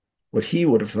 what he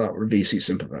would have thought were VC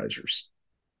sympathizers.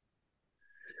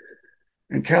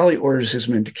 And Callie orders his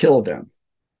men to kill them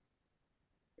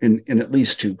in at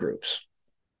least two groups.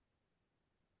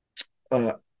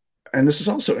 And this is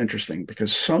also interesting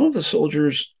because some of the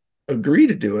soldiers agree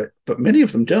to do it, but many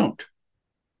of them don't.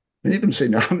 Many of them say,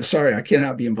 no, I'm sorry, I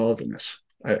cannot be involved in this.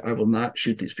 I will not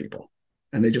shoot these people.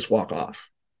 And they just walk off.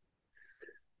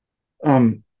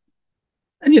 And,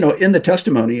 in the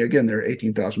testimony, again, there are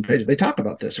 18,000 pages. They talk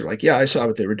about this. They're like, yeah, I saw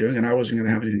what they were doing and I wasn't going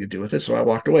to have anything to do with it. So I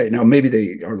walked away. Now, maybe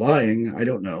they are lying. I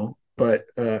don't know. But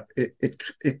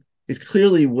it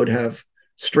clearly would have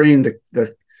strained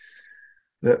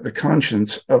the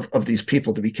conscience of these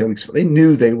people to be killing civilians. They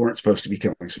knew they weren't supposed to be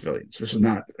killing civilians. This is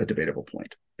not a debatable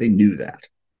point. They knew that.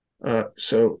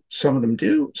 So some of them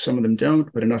do, some of them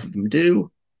don't, but enough of them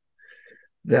do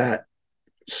that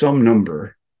some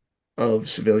number of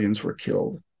civilians were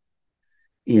killed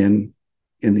in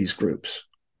these groups.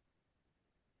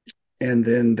 And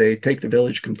then they take the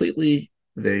village completely,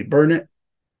 they burn it,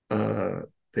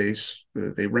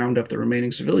 they round up the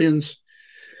remaining civilians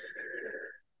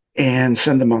and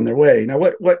send them on their way. Now,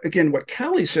 what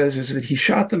Callie says is that he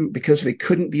shot them because they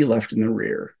couldn't be left in the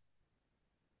rear.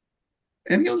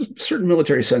 And there's a certain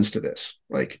military sense to this.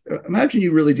 Like, imagine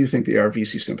you really do think they are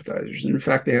VC sympathizers, and in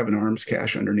fact, they have an arms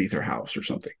cache underneath their house or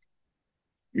something.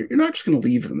 You're not just going to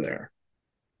leave them there,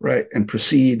 right, and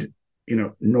proceed,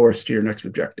 north to your next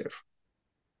objective.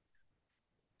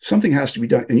 Something has to be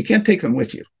done, and you can't take them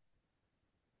with you.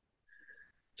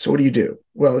 So what do?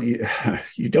 Well,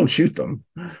 you don't shoot them.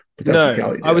 But that's what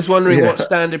Callie did. I was wondering what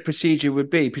standard procedure would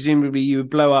be. Presumably, you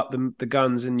would blow up the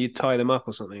guns and you'd tie them up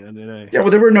or something. I don't know. Yeah, well,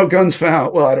 there were no guns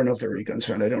found. Well, I don't know if there were any guns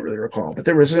found. I don't really recall. But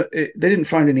they didn't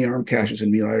find any arm caches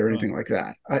in My Lai or anything like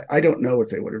that. I don't know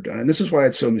what they would have done. And this is why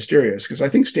it's so mysterious, because I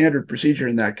think standard procedure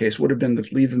in that case would have been to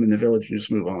leave them in the village and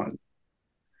just move on.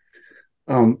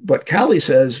 But Callie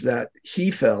says that he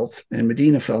felt, and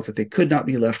Medina felt, that they could not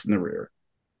be left in the rear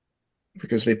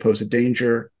because they pose a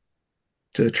danger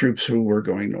to the troops who were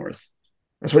going north.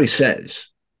 That's what he says.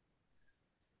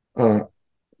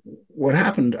 What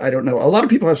happened, I don't know. A lot of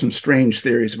people have some strange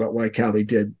theories about why Callie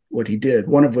did what he did.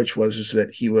 One of which was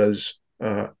that he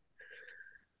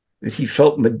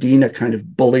felt Medina kind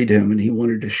of bullied him, and he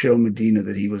wanted to show Medina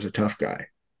that he was a tough guy.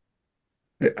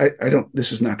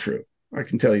 This is not true. I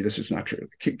can tell you this is not true.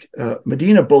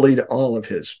 Medina bullied all of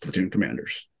his platoon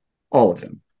commanders, all of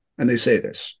them. And they say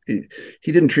this. He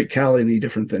didn't treat Callie any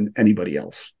different than anybody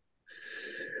else.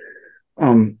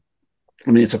 It's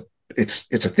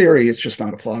a theory. It's just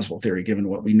not a plausible theory, given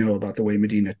what we know about the way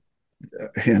Medina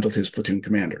handled his platoon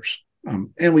commanders.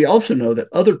 And we also know that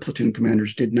other platoon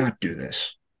commanders did not do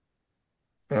this.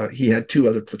 He had two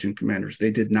other platoon commanders.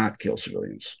 They did not kill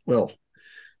civilians. Well,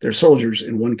 their soldiers,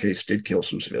 in one case, did kill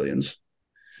some civilians.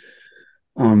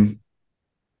 And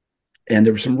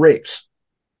there were some rapes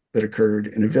that occurred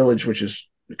in a village which is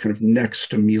kind of next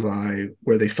to My Lai,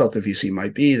 where they felt the VC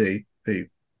might be. They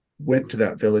went to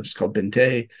that village. It's called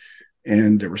Binte,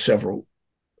 and there were several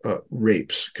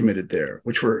rapes committed there,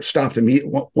 which were stopped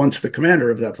immediately. Once the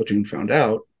commander of that platoon found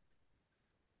out,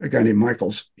 a guy named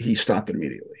Michaels, he stopped it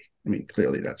immediately. I mean,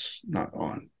 clearly that's not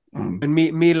on. And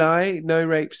My Lai, no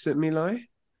rapes at My Lai?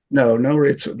 No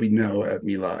rapes that we know at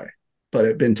My Lai, but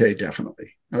at Binte,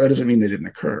 definitely. Now, that doesn't mean they didn't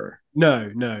occur. No.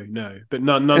 But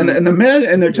none. And the men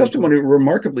and their testimony were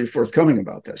remarkably forthcoming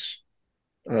about this.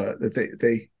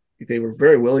 That they were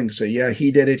very willing to say, yeah,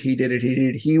 he did it.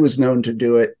 He was known to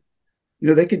do it.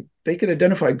 They could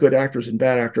identify good actors and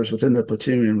bad actors within the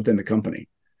platoon and within the company.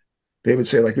 They would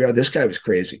say, like, yeah, this guy was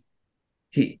crazy.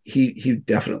 He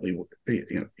definitely,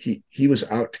 he was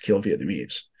out to kill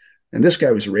Vietnamese, and this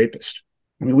guy was a rapist.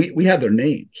 I mean, we had their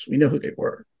names. We know who they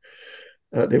were.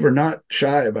 They were not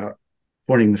shy about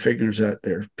pointing the fingers at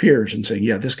their peers and saying,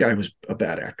 yeah, this guy was a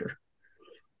bad actor.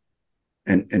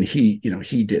 And he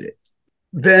did it.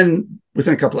 Then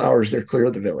within a couple of hours, they're clear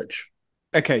of the village.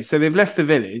 Okay, so they've left the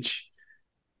village,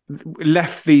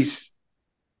 left these.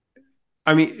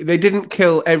 I mean, they didn't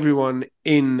kill everyone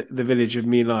in the village of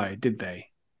My Lai, did they?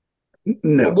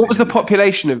 No. What was the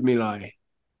population of My Lai?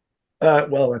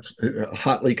 Well, it's a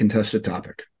hotly contested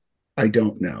topic. I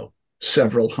don't know.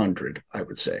 Several hundred, I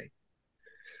would say.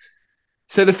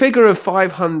 So the figure of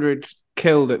 500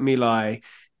 killed at My Lai,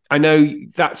 I know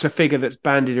that's a figure that's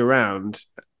bandied around.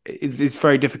 It's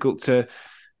very difficult to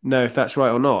know if that's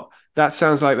right or not. That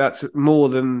sounds like that's more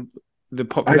than the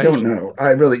I don't population. know. I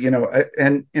really,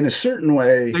 and in a certain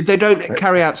way, They don't I,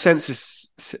 carry out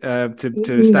census to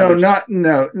no, establish not this.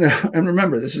 no, no. And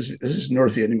remember, this is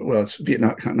North Vietnam. Well, it's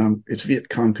Vietnam. It's Viet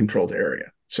Cong controlled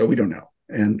area, so we don't know.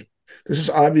 And this is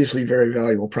obviously very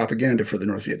valuable propaganda for the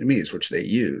North Vietnamese, which they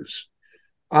use.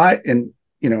 I'm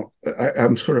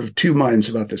sort of two minds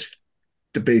about this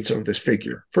debates over this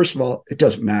figure. First of all, it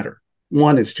doesn't matter.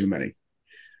 One is too many.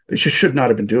 They should not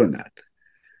have been doing that.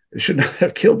 They should not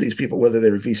have killed these people, whether they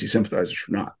were VC sympathizers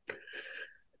or not.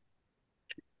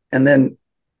 And then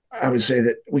I would say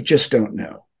that we just don't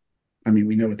know. I mean,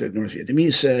 we know what the North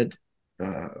Vietnamese said.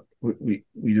 We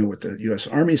know what the U.S.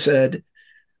 Army said,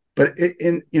 but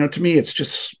to me, it's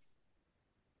just.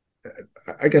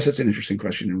 I guess it's an interesting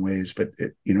question in ways, but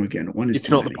again, one is It's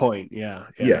too not the many. point. Yeah,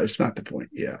 yeah. Yeah, it's not the point.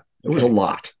 Yeah, it was a Okay.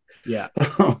 lot. Yeah.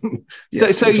 Yeah.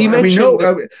 So So you I mean, mentioned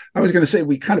that. no, I was going to say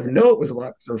we kind of know it was a lot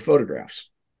because there were photographs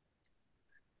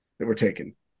that were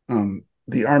taken.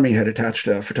 The Army had attached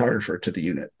a photographer to the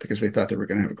unit because they thought they were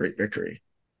going to have a great victory,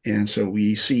 and so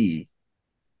we see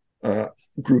uh,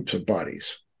 groups of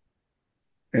bodies,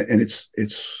 and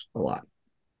it's a lot.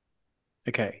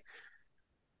 Okay.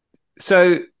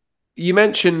 So you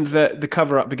mentioned that the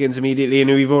cover up begins immediately,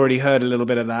 and we've already heard a little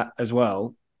bit of that as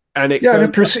well. And it Yeah,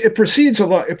 and goes. it proceeds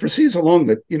along. It proceeds along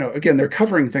the. Again, they're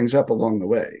covering things up along the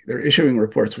way. They're issuing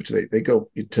reports, which they go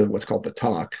to what's called the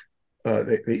talk.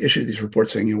 They issue these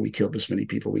reports saying, we killed this many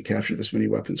people, we captured this many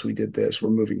weapons, we did this, we're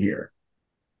moving here.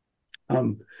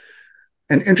 And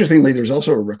interestingly, there's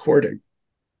also a recording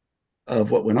of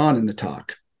what went on in the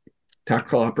talk.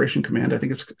 Tactical Operation Command, I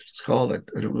think it's called. I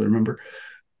don't really remember,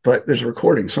 but there's a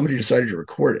recording. Somebody decided to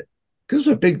record it because it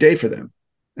was a big day for them,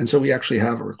 and so we actually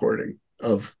have a recording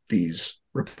of these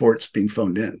reports being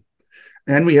phoned in,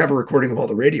 and we have a recording of all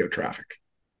the radio traffic,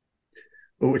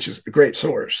 which is a great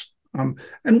source.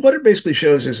 And what it basically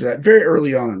shows is that very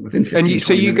early on, within And 15, so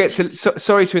 20 you get minutes, to.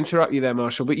 Sorry to interrupt you there,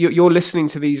 Marshall, but you're listening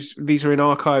to these. These are in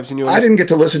archives, and you're I listening. didn't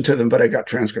get to listen to them, but I got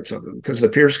transcripts of them because the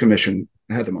Peers Commission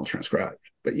had them all transcribed.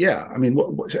 But yeah, I mean,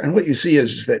 what you see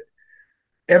is that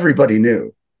everybody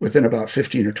knew within about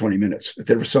 15 or 20 minutes that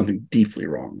there was something deeply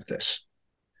wrong with this.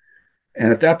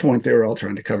 And at that point, they were all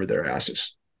trying to cover their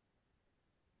asses.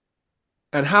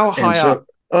 And how And high up?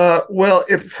 so, well,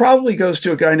 it probably goes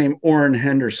to a guy named Orrin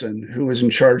Henderson, who was in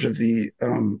charge of the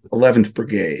 11th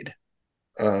Brigade.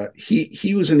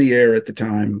 He was in the air at the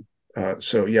time.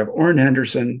 So you have Orrin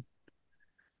Henderson.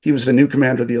 He was the new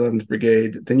commander of the 11th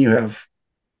Brigade. Then you have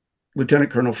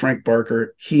Lieutenant Colonel Frank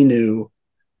Barker. He knew.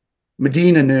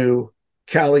 Medina knew.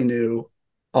 Calley knew.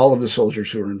 All of the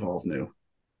soldiers who were involved knew.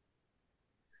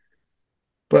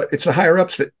 But it's the higher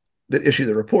ups that issue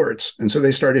the reports. And so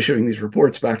they start issuing these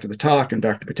reports back to the TOC and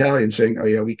back to battalion saying, oh,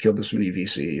 yeah, we killed this many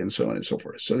VC and so on and so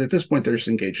forth. So at this point, they're just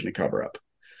engaged in a cover up.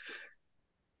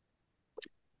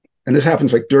 And this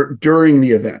happens like during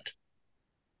the event.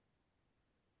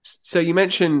 So you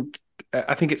mentioned,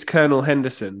 I think it's Colonel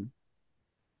Henderson.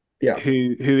 Yeah.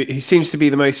 Who seems to be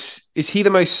the most. Is he the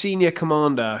most senior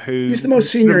commander who He's the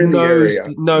most sort senior of in the area.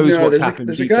 knows No, what's happened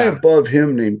there's a deep guy down? above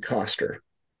him named Coster.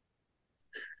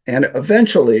 And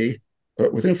eventually,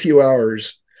 within a few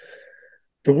hours,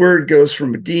 the word goes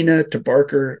from Medina to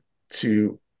Barker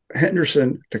to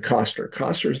Henderson to Coster.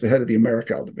 Coster is the head of the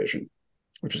Americal Division,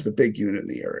 which is the big unit in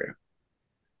the area.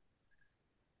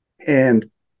 And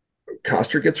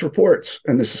Coster gets reports,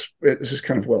 and this is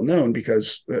kind of well known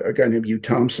because a guy named Hugh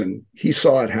Thompson, he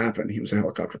saw it happen. He was a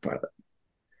helicopter pilot,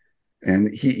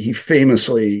 and he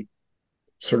famously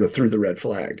sort of threw the red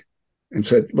flag and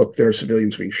said, "Look, there are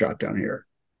civilians being shot down here,"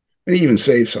 and he even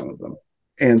saved some of them.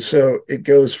 And so it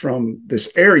goes from this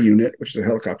air unit, which is a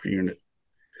helicopter unit,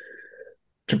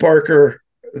 to Barker,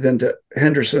 then to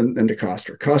Henderson, then to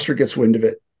Coster. Coster gets wind of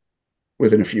it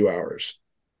within a few hours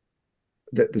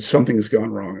that something has gone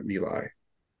wrong at My Lai.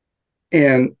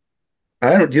 And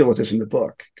I don't deal with this in the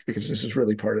book because this is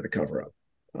really part of the cover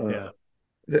up.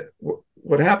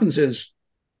 What happens is,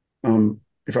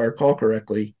 if I recall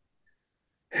correctly,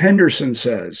 Henderson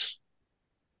says,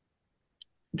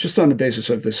 just on the basis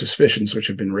of the suspicions which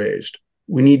have been raised,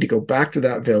 we need to go back to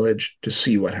that village to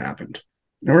see what happened.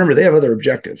 Now, remember, they have other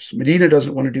objectives. Medina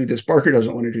doesn't want to do this. Barker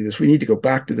doesn't want to do this. We need to go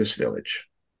back to this village.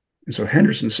 And so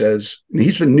Henderson says, and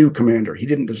he's the new commander. He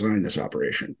didn't design this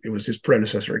operation. It was his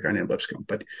predecessor, a guy named Lipscomb.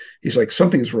 But he's like,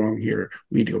 something is wrong here.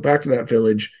 We need to go back to that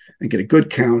village and get a good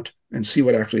count and see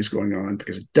what actually is going on,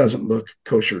 because it doesn't look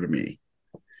kosher to me.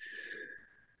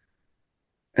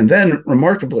 And then,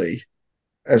 remarkably,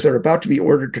 as they're about to be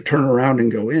ordered to turn around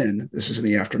and go in, this is in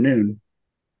the afternoon,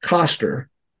 Koster,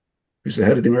 who's the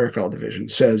head of the Americal Division,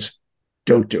 says,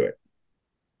 don't do it.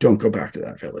 Don't go back to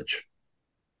that village.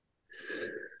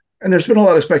 And there's been a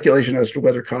lot of speculation as to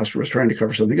whether Koster was trying to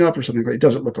cover something up or something. It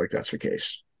doesn't look like that's the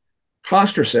case.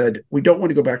 Koster said, we don't want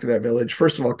to go back to that village,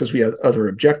 first of all, because we have other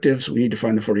objectives. We need to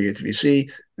find the 48th VC.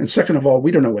 And second of all,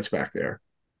 we don't know what's back there.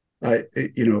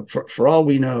 For all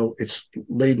we know, it's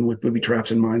laden with booby traps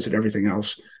and mines and everything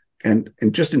else. And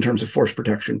just in terms of force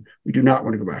protection, we do not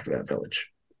want to go back to that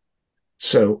village.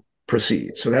 So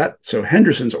proceed. So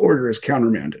Henderson's order is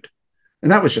countermanded.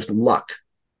 And that was just luck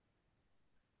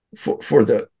for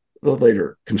the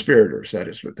later conspirators, that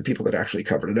is, the people that actually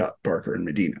covered it up, Barker and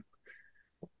Medina.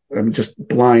 Just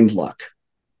blind luck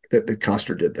that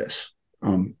Koster did this.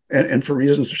 And for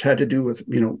reasons which had to do with,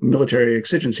 military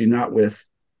exigency, not with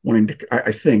wanting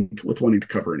to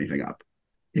cover anything up.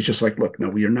 He's just like, look, no,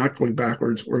 we are not going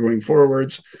backwards. We're going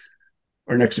forwards.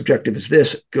 Our next objective is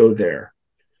this, go there.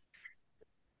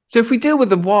 So if we deal with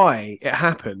the why it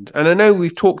happened, and I know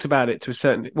we've talked about it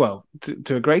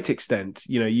to a great extent,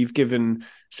 you've given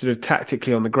sort of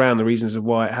tactically on the ground the reasons of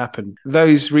why it happened.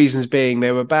 Those reasons being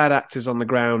they were bad actors on the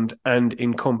ground and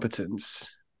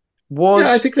incompetence.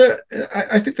 I think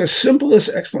the simplest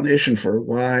explanation for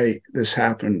why this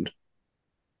happened,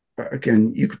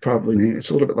 again, you could probably name it's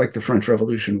a little bit like the French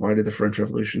Revolution. Why did the French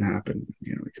Revolution happen?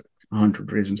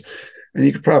 100 reasons, and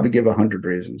you could probably give 100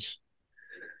 reasons.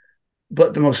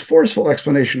 But the most forceful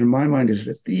explanation in my mind is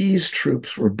that these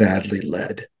troops were badly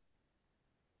led.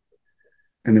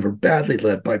 And they were badly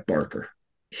led by Barker.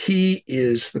 He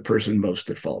is the person most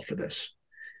at fault for this.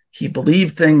 He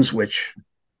believed things which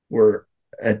were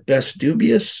at best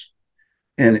dubious,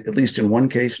 and at least in one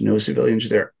case, no civilians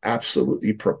there,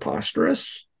 absolutely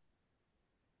preposterous.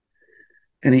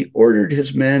 And he ordered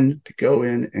his men to go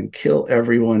in and kill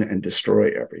everyone and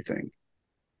destroy everything.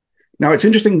 Now, it's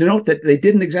interesting to note that they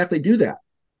didn't exactly do that.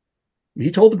 He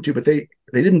told them to, but they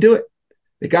didn't do it.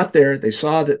 They got there, they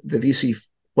saw that the VC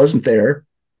wasn't there,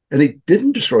 and they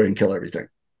didn't destroy and kill everything.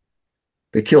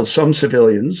 They killed some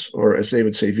civilians, or as they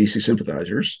would say, VC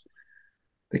sympathizers.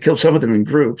 They killed some of them in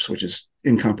groups, which is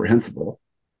incomprehensible.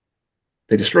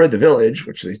 They destroyed the village,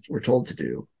 which they were told to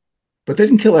do, but they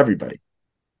didn't kill everybody.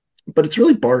 But it's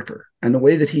really Barker and the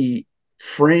way that he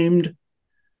framed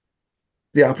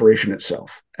the operation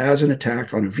itself as an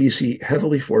attack on a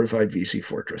heavily fortified VC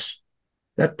fortress.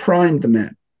 That primed the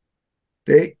men.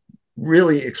 They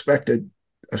really expected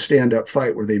a stand-up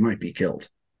fight where they might be killed.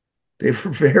 They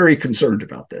were very concerned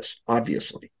about this,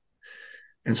 obviously.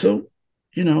 And so,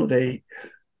 they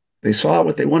saw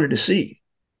what they wanted to see,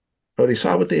 or they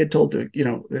saw what they had told to,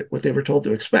 what they were told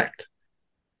to expect.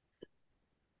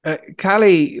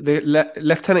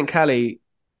 Lieutenant Calley,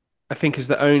 I think, is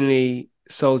the only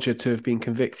soldier to have been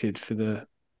convicted for the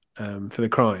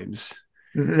crimes.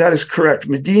 That is correct.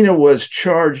 Medina was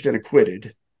charged and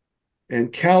acquitted,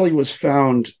 and Calley was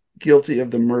found guilty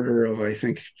of the murder of, I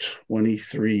think,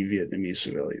 23 Vietnamese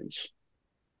civilians.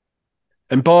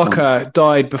 And Barker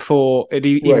died before it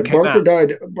even came out.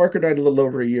 Barker died a little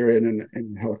over a year in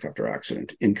a helicopter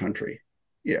accident in country.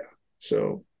 Yeah,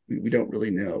 so we don't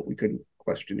really know. We couldn't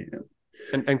question him.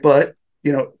 But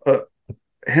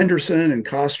Henderson and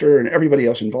Koster and everybody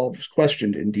else involved was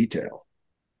questioned in detail.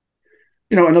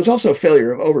 And there's also a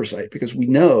failure of oversight, because we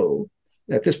know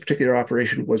that this particular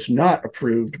operation was not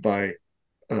approved by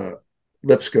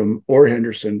Lipscomb or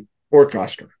Henderson or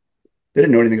Koster. They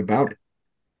didn't know anything about it.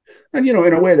 And, in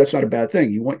a way, that's not a bad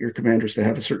thing. You want your commanders to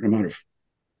have a certain amount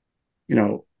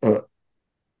of,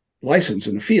 license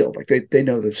in the field. Like they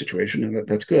know the situation, and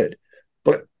that's good.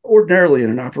 But ordinarily in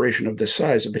an operation of this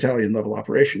size, a battalion level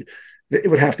operation, it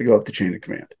would have to go up the chain of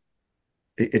command.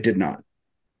 It did not.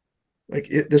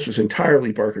 This was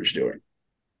entirely Barker's doing.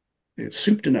 It's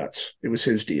soup to nuts. It was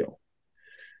his deal.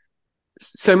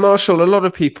 So, Marshall, a lot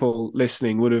of people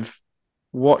listening would have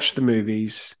watched the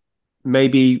movies,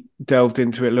 maybe delved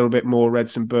into it a little bit more, read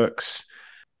some books.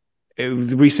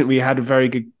 Recently, we had a very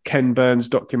good Ken Burns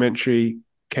documentary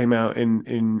came out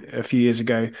in a few years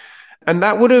ago, and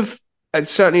that would have, and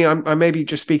certainly I may be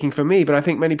just speaking for me, but I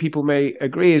think many people may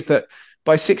agree, is that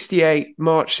by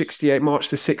March the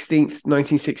 16th,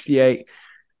 1968,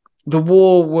 the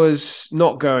war was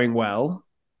not going well,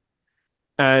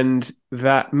 and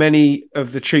that many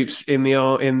of the troops in the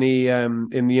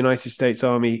United States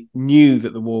Army knew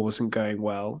that the war wasn't going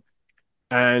well.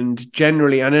 And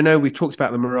generally, and I know we've talked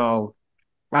about the morale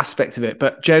aspect of it,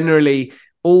 but generally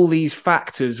all these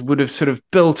factors would have sort of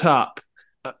built up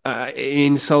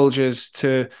in soldiers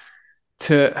to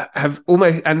have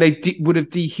almost, and they would have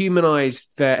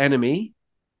dehumanized their enemy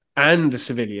and the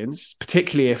civilians,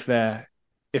 particularly if they're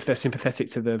sympathetic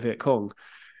to the Viet Cong.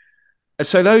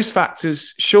 So those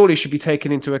factors surely should be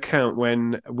taken into account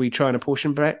when we try and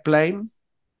apportion blame.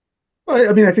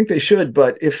 I mean, I think they should,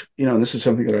 but if, and this is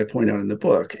something that I point out in the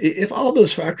book, if all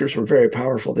those factors were very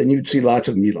powerful, then you'd see lots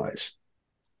of My Lais.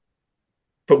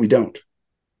 But we don't.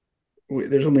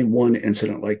 There's only one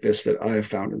incident like this that I have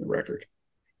found in the record,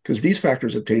 because these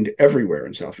factors obtained everywhere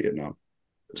in South Vietnam.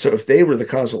 So if they were the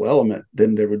causal element,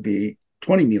 then there would be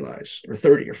 20 My Lais or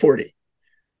 30 or 40,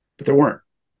 but there weren't.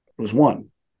 It was one.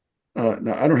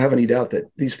 Now, I don't have any doubt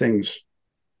that these things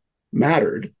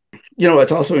mattered.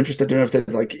 It's also interesting to know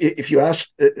if you ask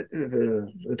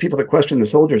the people that questioned the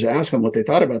soldiers, asked them what they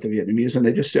thought about the Vietnamese, and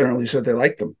they just generally said they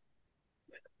liked them.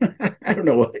 I don't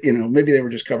know what, maybe they were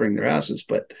just covering their asses,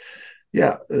 but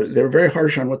yeah, they were very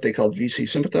harsh on what they called VC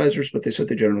sympathizers, but they said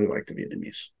they generally liked the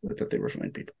Vietnamese, that they were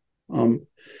fine people.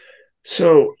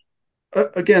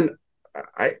 Again,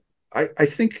 I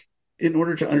think in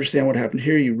order to understand what happened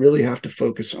here, you really have to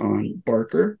focus on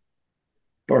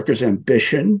Barker's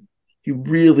ambition. He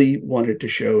really wanted to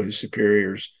show his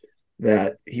superiors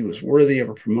that he was worthy of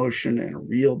a promotion and a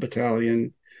real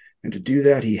battalion. And to do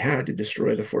that, he had to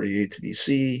destroy the 48th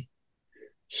VC.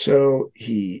 So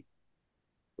he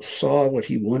saw what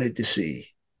he wanted to see.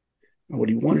 And what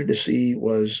he wanted to see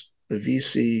was the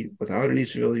VC without any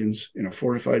civilians in a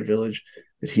fortified village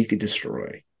that he could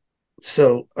destroy.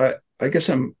 So I guess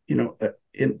I'm,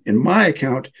 in my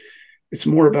account, it's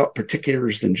more about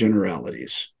particulars than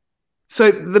generalities. So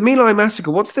the My Lai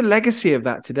Massacre, what's the legacy of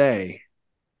that today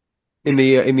in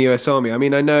the US Army? I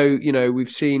mean, I know, we've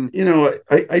seen...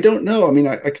 I don't know. I mean,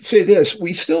 I could say this.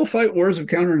 We still fight wars of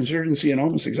counterinsurgency in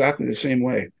almost exactly the same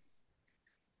way.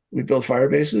 We build fire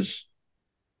bases.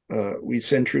 We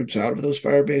send troops out of those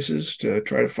fire bases to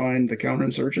try to find the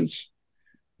counterinsurgents.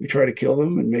 We try to kill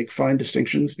them and make fine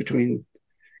distinctions between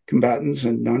combatants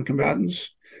and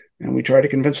non-combatants. And we try to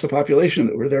convince the population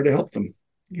that we're there to help them.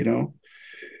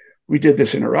 We did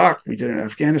this in Iraq. We did it in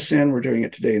Afghanistan. We're doing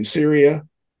it today in Syria.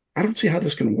 I don't see how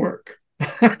this can work.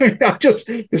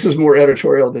 This is more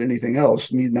editorial than anything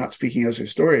else, me not speaking as a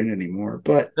historian anymore.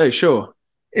 But no, sure.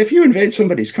 If you invade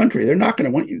somebody's country, they're not going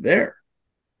to want you there.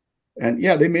 And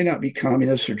yeah, they may not be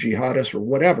communists or jihadists or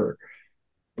whatever,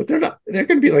 but they're going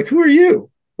to be like, who are you?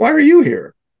 Why are you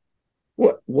here?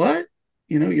 What?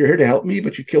 You're here to help me,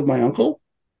 but you killed my uncle.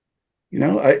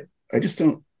 I just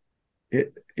don't.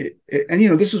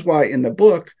 And this is why in the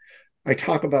book I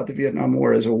talk about the Vietnam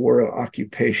War as a war of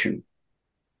occupation,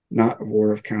 not a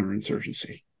war of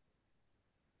counterinsurgency.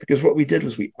 Because what we did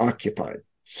was we occupied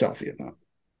South Vietnam.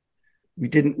 We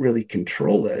didn't really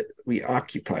control it. We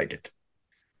occupied it.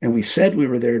 And we said we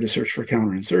were there to search for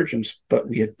counterinsurgents, but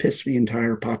we had pissed the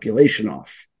entire population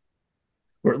off,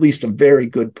 or at least a very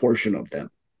good portion of them.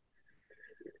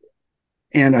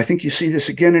 And I think you see this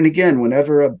again and again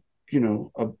whenever a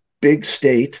big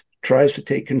state tries to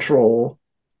take control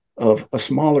of a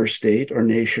smaller state or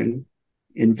nation,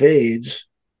 invades,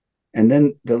 and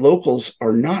then the locals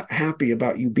are not happy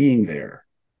about you being there.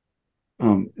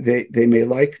 They may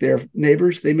like their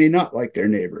neighbors, they may not like their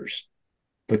neighbors,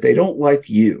 but they don't like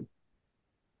you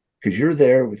because you're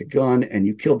there with a gun and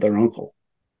you killed their uncle.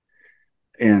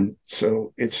 And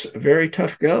so it's a very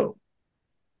tough go.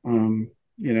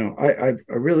 I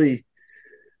really,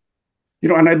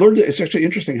 and I learned it's actually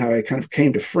interesting how I kind of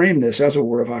came to frame this as a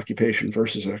war of occupation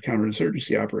versus a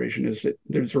counterinsurgency operation, is that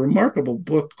there's a remarkable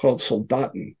book called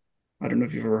Soldaten. I don't know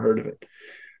if you've ever heard of it.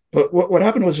 But what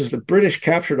happened was the British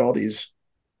captured all these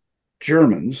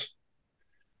Germans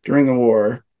during the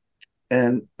war,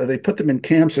 and they put them in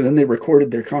camps, and then they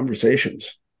recorded their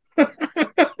conversations.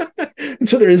 And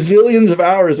so there are zillions of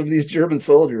hours of these German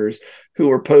soldiers who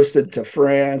were posted to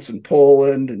France and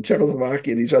Poland and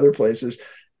Czechoslovakia and these other places,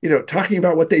 talking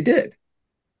about what they did.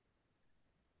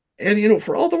 And,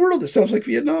 for all the world, it sounds like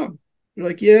Vietnam. You're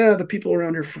like, yeah, the people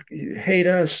around here hate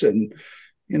us. And,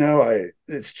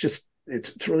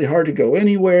 it's really hard to go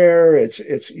anywhere. It's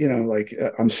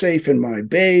I'm safe in my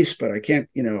base, but I can't,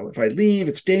 if I leave,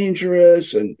 it's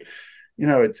dangerous. And,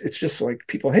 it's just like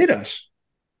people hate us.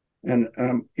 And,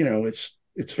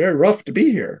 it's very rough to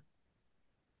be here.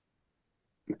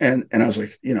 And I was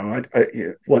like,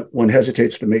 one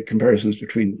hesitates to make comparisons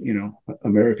between,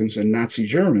 Americans and Nazi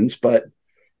Germans, but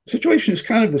the situation is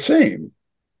kind of the same.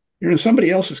 You're in somebody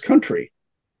else's country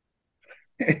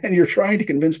and you're trying to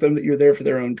convince them that you're there for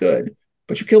their own good,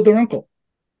 but you killed their uncle.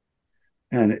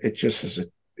 And it just is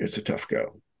it's a tough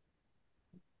go.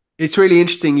 It's really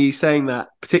interesting you saying that,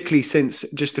 particularly since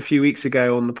just a few weeks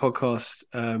ago on the podcast,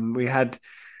 we had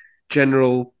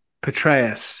General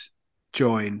Petraeus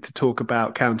join to talk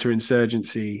about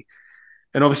counterinsurgency.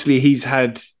 And obviously he's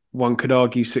had, one could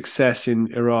argue, success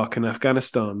in Iraq and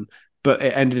Afghanistan, but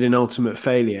it ended in ultimate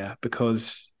failure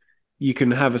because you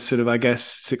can have a sort of, I guess,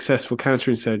 successful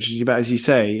counterinsurgency. But as you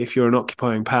say, if you're an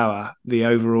occupying power, the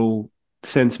overall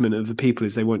sentiment of the people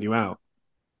is they want you out.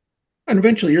 And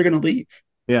eventually you're going to leave.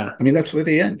 Yeah. I mean, that's where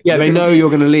they end. Yeah, they know you're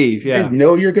going to leave. Yeah. They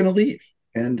know you're going to leave.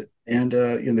 And the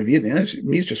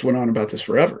Vietnamese just went on about this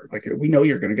forever. Like, we know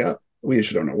you're going to go. We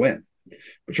just don't know when,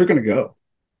 but you're going to go.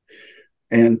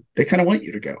 And they kind of want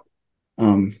you to go.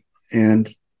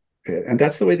 And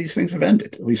that's the way these things have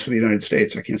ended, at least for the United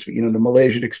States. I can't speak, the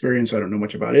Malaysian experience, I don't know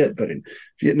much about it, but in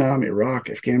Vietnam, Iraq,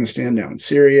 Afghanistan, now in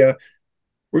Syria,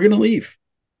 we're going to leave.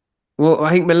 Well,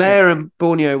 I think Malaya and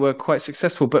Borneo were quite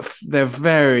successful, but they're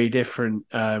very different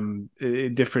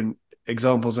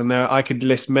examples. And I could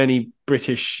list many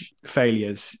British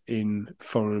failures in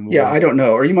foreign war. Yeah, I don't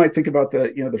know. Or you might think about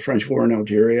the French war in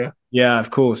Algeria. Yeah,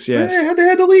 of course, yes. They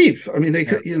had to leave. I mean, they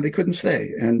couldnn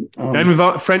stay. And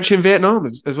French in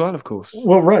Vietnam as well, of course.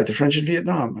 Well, right, the French in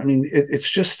Vietnam. I mean, it's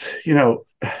just kind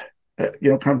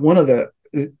of one of the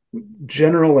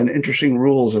general and interesting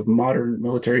rules of modern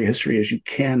military history is you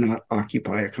cannot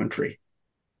occupy a country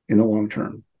in the long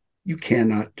term. You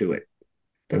cannot do it.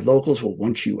 The locals will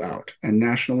want you out, and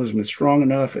nationalism is strong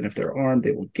enough. And if they're armed,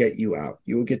 they will get you out.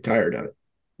 You will get tired of it,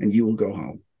 and you will go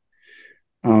home.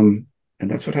 And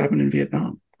that's what happened in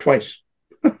Vietnam twice.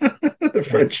 The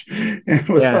French and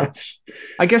with us.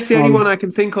 I guess the only one I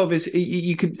can think of is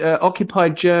you could occupy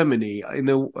Germany in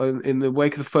the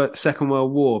wake of the Second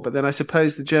World War, but then I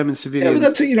suppose the German civilians. Yeah,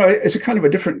 but that's it's a kind of a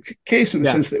different case in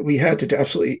the sense that we had to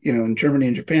absolutely, in Germany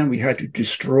and Japan, we had to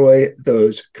destroy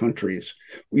those countries.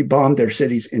 We bombed their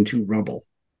cities into rubble,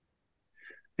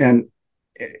 and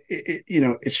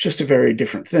it's just a very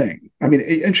different thing. I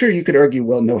mean, I'm sure you could argue,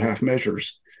 well, no half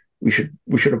measures. We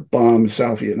should have bombed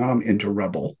South Vietnam into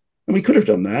rubble. And we could have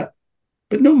done that,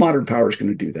 but no modern power is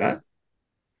going to do that.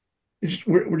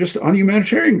 We're just on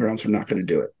humanitarian grounds. We're not going to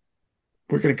do it.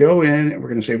 We're going to go in and we're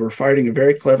going to say we're fighting a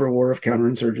very clever war of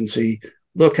counterinsurgency.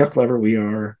 Look how clever we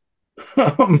are.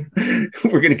 We're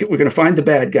going to find the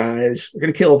bad guys. We're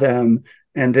going to kill them,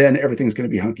 and then everything's going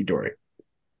to be hunky dory.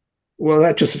 Well,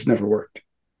 that just has never worked,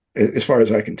 as far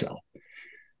as I can tell.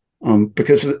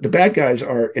 Because the bad guys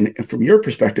are, from your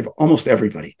perspective, almost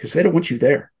everybody, because they don't want you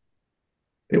there.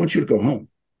 They want you to go home.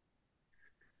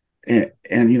 And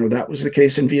that was the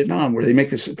case in Vietnam, where they make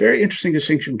this very interesting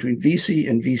distinction between VC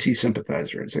and VC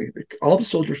sympathizer. It's like all the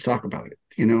soldiers talk about it.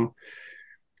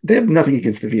 They have nothing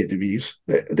against the Vietnamese.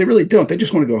 They really don't. They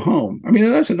just want to go home. I mean,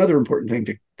 that's another important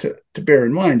thing to bear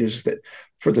in mind, is that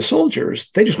for the soldiers,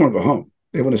 they just want to go home.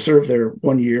 They want to serve their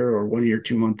 1 year or 1 year,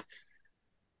 2 month,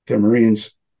 their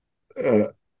Marines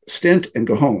stint and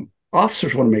go home.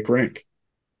 Officers want to make rank.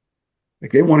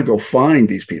 Like, they want to go find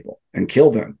these people and kill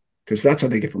them, because that's how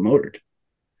they get promoted.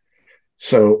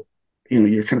 So,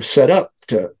 you're kind of set up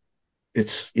to,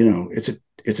 it's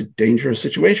a dangerous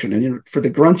situation. And for the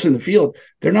grunts in the field,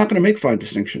 they're not going to make fine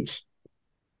distinctions.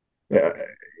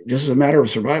 Just as a matter of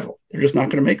survival, they're just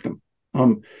not going to make them.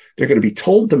 They're going to be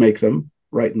told to make them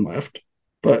right and left,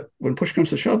 but when push comes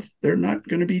to shove, they're not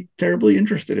going to be terribly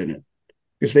interested in it,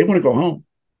 because they want to go home.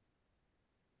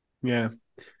 Yeah.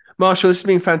 Marshall, this has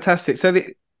been fantastic. So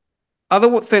the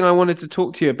other thing I wanted to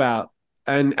talk to you about,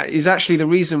 and is actually the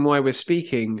reason why we're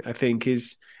speaking, I think,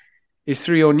 is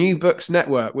through your New Books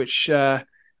Network, which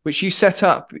you set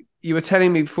up. You were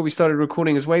telling me before we started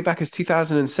recording as way back as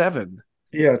 2007.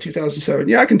 Yeah, 2007.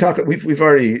 Yeah, I can talk. We've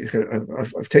already.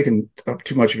 I've taken up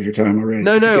too much of your time already.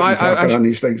 No. I on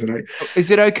these things, is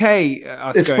it okay?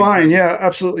 It's fine. Yeah,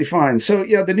 absolutely fine. So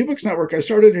yeah, the New Books Network. I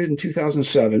started it in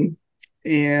 2007,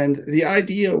 and the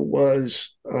idea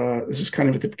was, this is kind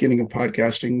of at the beginning of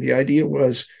podcasting. The idea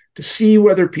was to see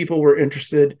whether people were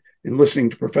interested in listening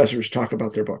to professors talk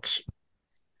about their books.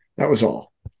 That was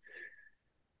all.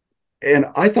 And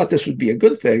I thought this would be a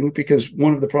good thing, because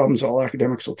one of the problems all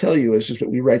academics will tell you is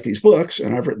that we write these books,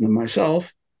 and I've written them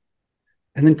myself,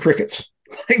 and then crickets.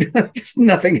 Just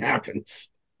nothing happens.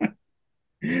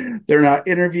 They're not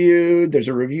interviewed. There's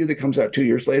a review that comes out 2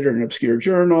 years later in an obscure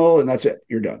journal, and that's it.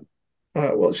 You're done.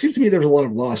 Well, it seems to me there's a lot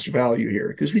of lost value here,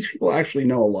 because these people actually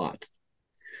know a lot.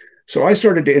 So I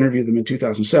started to interview them in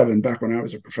 2007, back when I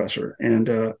was a professor, and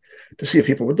to see if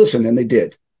people would listen, and they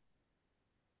did.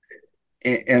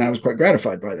 And I was quite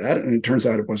gratified by that. And it turns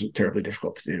out it wasn't terribly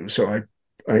difficult to do. So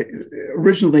I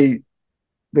originally,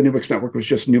 the New Books Network was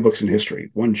just New Books in History,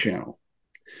 one channel.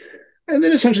 And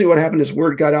then essentially what happened is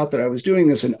word got out that I was doing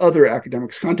this, and other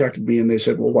academics contacted me and they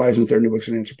said, well, why isn't there new books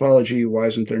in anthropology? Why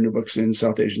isn't there new books in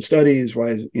South Asian studies? Why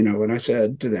is, and I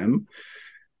said to them,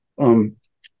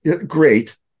 yeah,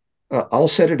 great. I'll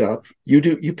set it up.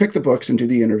 You pick the books and do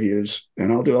the interviews,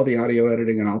 and I'll do all the audio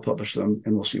editing and I'll publish them,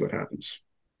 and we'll see what happens.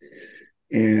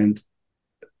 And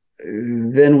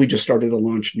then we just started to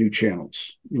launch new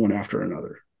channels one after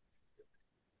another.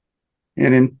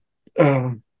 And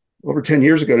in over 10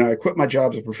 years ago now, I quit my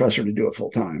job as a professor to do it full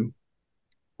time,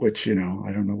 which, I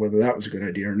don't know whether that was a good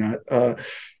idea or not.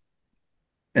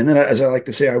 And then, as I like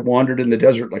to say, I wandered in the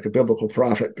desert like a biblical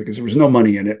prophet because there was no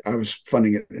money in it. I was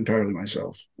funding it entirely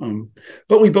myself.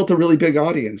 But we built a really big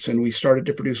audience and we started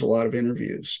to produce a lot of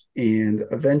interviews. And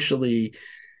eventually,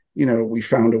 we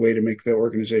found a way to make the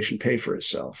organization pay for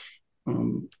itself.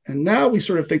 And now we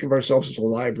sort of think of ourselves as a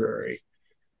library.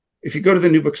 If you go to the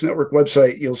New Books Network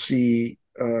website, you'll see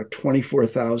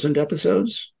 24,000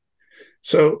 episodes.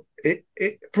 So it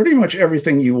pretty much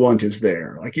everything you want is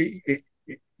there. Like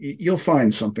you'll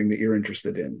find something that you're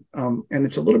interested in. And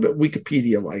it's a little bit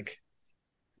Wikipedia-like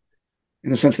in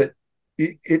the sense that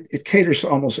it caters to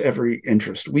almost every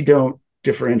interest. We don't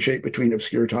differentiate between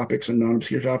obscure topics and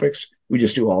non-obscure topics. We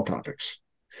just do all topics.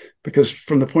 Because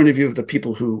from the point of view of the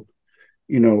people who,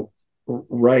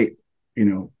 write,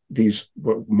 these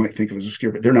what we might think of as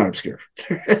obscure, but they're not obscure.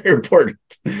 They're important.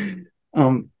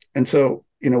 And so,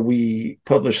 we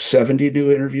publish 70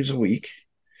 new interviews a week.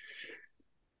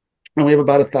 And we have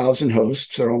about 1,000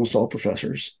 hosts. They're almost all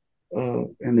professors.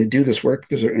 And they do this work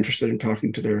because they're interested in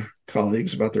talking to their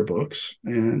colleagues about their books.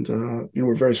 And,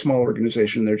 we're a very small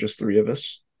organization. There are just 3 of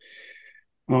us.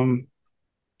 And,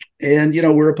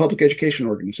 we're a public education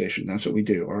organization. That's what we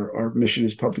do. Our mission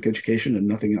is public education and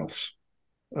nothing else.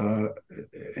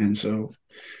 And so,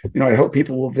 I hope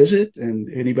people will visit, and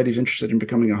anybody's interested in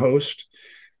becoming a host,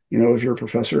 if you're a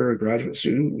professor or a graduate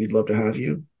student, we'd love to have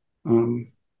you.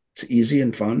 It's easy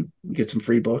and fun. You get some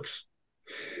free books.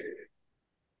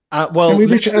 Well, and we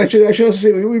reach, I should also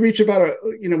say we reach about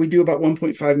we do about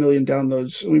 1.5 million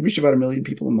downloads. And we reach about 1 million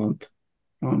people a month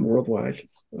worldwide.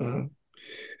 And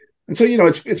so,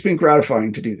 it's been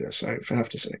gratifying to do this, I have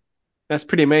to say. That's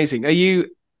pretty amazing.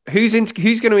 Who's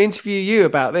going to interview you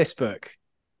about this book?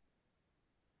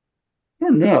 I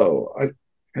don't know.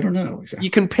 I don't know exactly.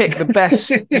 You can pick the best.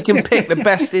 You can pick the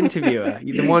best interviewer.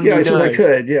 The one. Yeah, I suppose I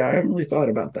could. Yeah, I haven't really thought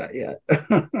about that yet.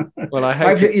 Well, I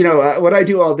hope what I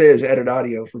do all day is edit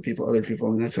audio for other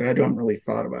people, and that's I haven't really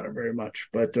thought about it very much.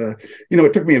 But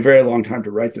it took me a very long time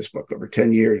to write this book, over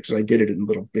 10 years, because I did it in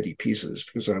little bitty pieces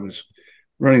because I was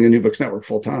running the New Books Network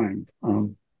full time.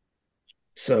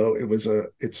 So it was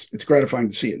it's gratifying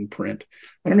to see it in print.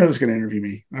 I don't know who's going to interview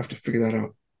me. I have to figure that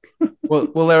out.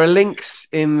 Well, there are links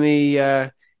in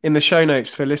the show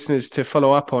notes for listeners to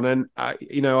follow up on, and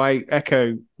I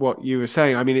echo what you were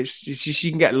saying. I mean, it's just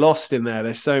you can get lost in there.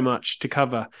 There's so much to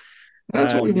cover.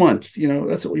 That's what we want.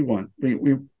 That's what we want.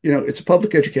 We it's a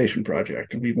public education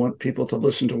project, and we want people to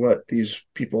listen to what these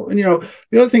people. And the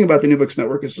other thing about the New Books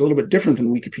Network is a little bit different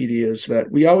than Wikipedia is that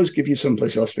we always give you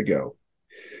someplace else to go.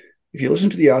 If you listen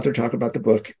to the author talk about the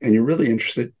book and you're really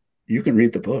interested, you can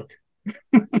read the book.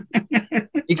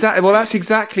 Exactly. Well, that's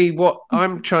exactly what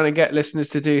I'm trying to get listeners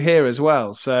to do here as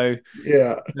well. So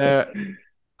yeah,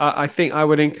 I think I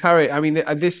would encourage. I mean,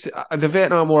 the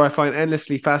Vietnam War I find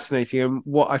endlessly fascinating, and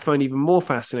what I find even more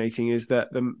fascinating is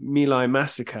that the My Lai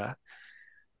Massacre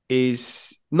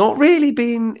is not really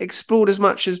being explored as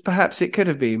much as perhaps it could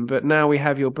have been. But now we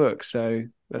have your book, so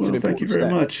that's an important Thank you very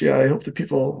much. Yeah, I hope that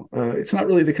people. It's not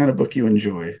really the kind of book you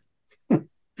enjoy.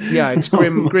 Yeah, it's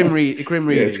grim reading.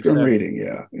 Yeah, it's grim reading.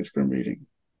 Yeah, it's grim reading.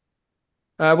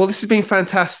 Well, this has been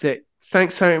fantastic.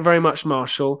 Thanks very much,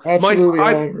 Marshall.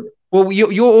 Absolutely. Well,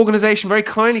 your organization very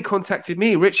kindly contacted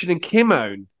me, Richard and Kim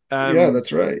own. Yeah,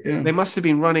 that's right. Yeah, they must have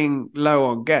been running low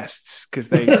on guests because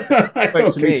they I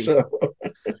don't think so.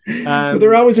 But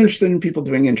they're always interested in people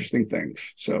doing interesting things.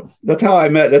 So that's how I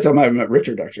met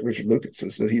Richard. Actually, Richard Lucas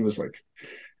is that he was like,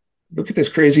 "Look at this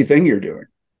crazy thing you're doing."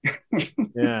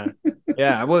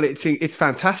 yeah. Well, it's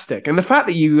fantastic, and the fact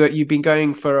that you've been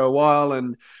going for a while,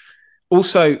 and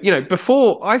also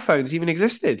before iPhones even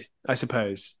existed, I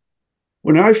suppose.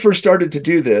 When I first started to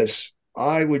do this,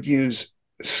 I would use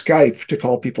Skype to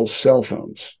call people's cell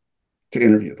phones to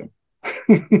interview them.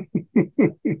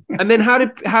 And then how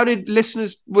did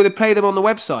listeners, would they play them on the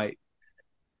website?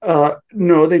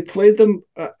 No, they played them.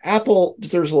 Apple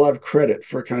deserves a lot of credit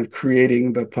for kind of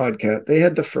creating the podcast. They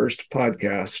had the first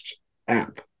podcast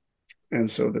app.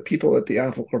 And so the people at the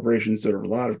Apple Corporation deserve a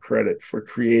lot of credit for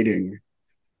creating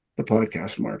the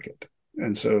podcast market.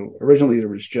 And so originally there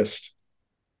was just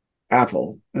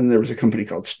Apple, and there was a company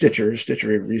called Stitcher.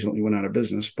 Stitcher recently went out of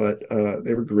business, but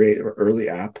they were great, early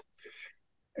app.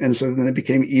 And so then it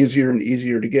became easier and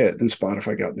easier to get. Then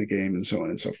Spotify got in the game, and so on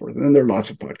and so forth. And then there are lots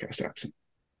of podcast apps.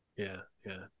 Yeah,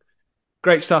 yeah.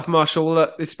 Great stuff, Marshall. Well,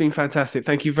 look, this has been fantastic.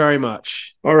 Thank you very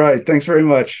much. All right. Thanks very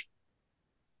much.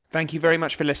 Thank you very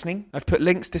much for listening. I've put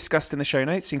links discussed in the show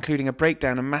notes, including a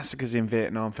breakdown of massacres in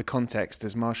Vietnam for context,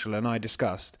 as Marshall and I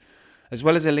discussed, as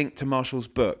well as a link to Marshall's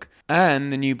book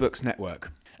and the New Books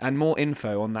Network, and more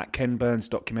info on that Ken Burns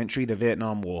documentary, The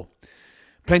Vietnam War.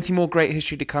 Plenty more great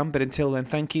history to come, but until then,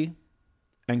 thank you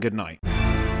and good night.